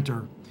of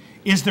winter.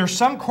 Is there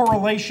some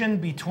correlation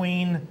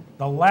between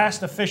the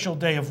last official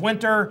day of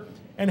winter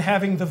and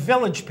having the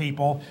Village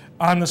people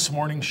on this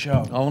morning's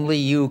show? Only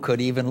you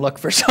could even look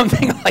for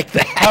something like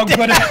that. How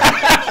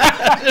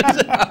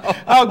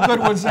good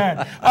was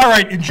that? All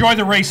right, enjoy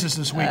the races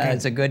this weekend.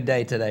 It's a good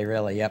day today,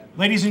 really, yep.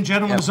 Ladies and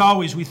gentlemen, as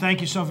always, we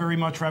thank you so very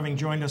much for having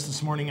joined us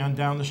this morning on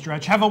Down the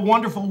Stretch. Have a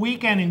wonderful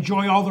weekend.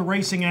 Enjoy all the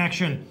racing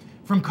action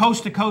from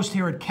coast to coast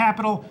here at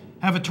Capital.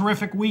 Have a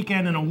terrific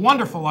weekend and a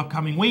wonderful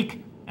upcoming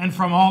week. And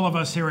from all of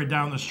us here at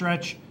Down the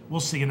Stretch,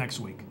 we'll see you next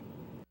week.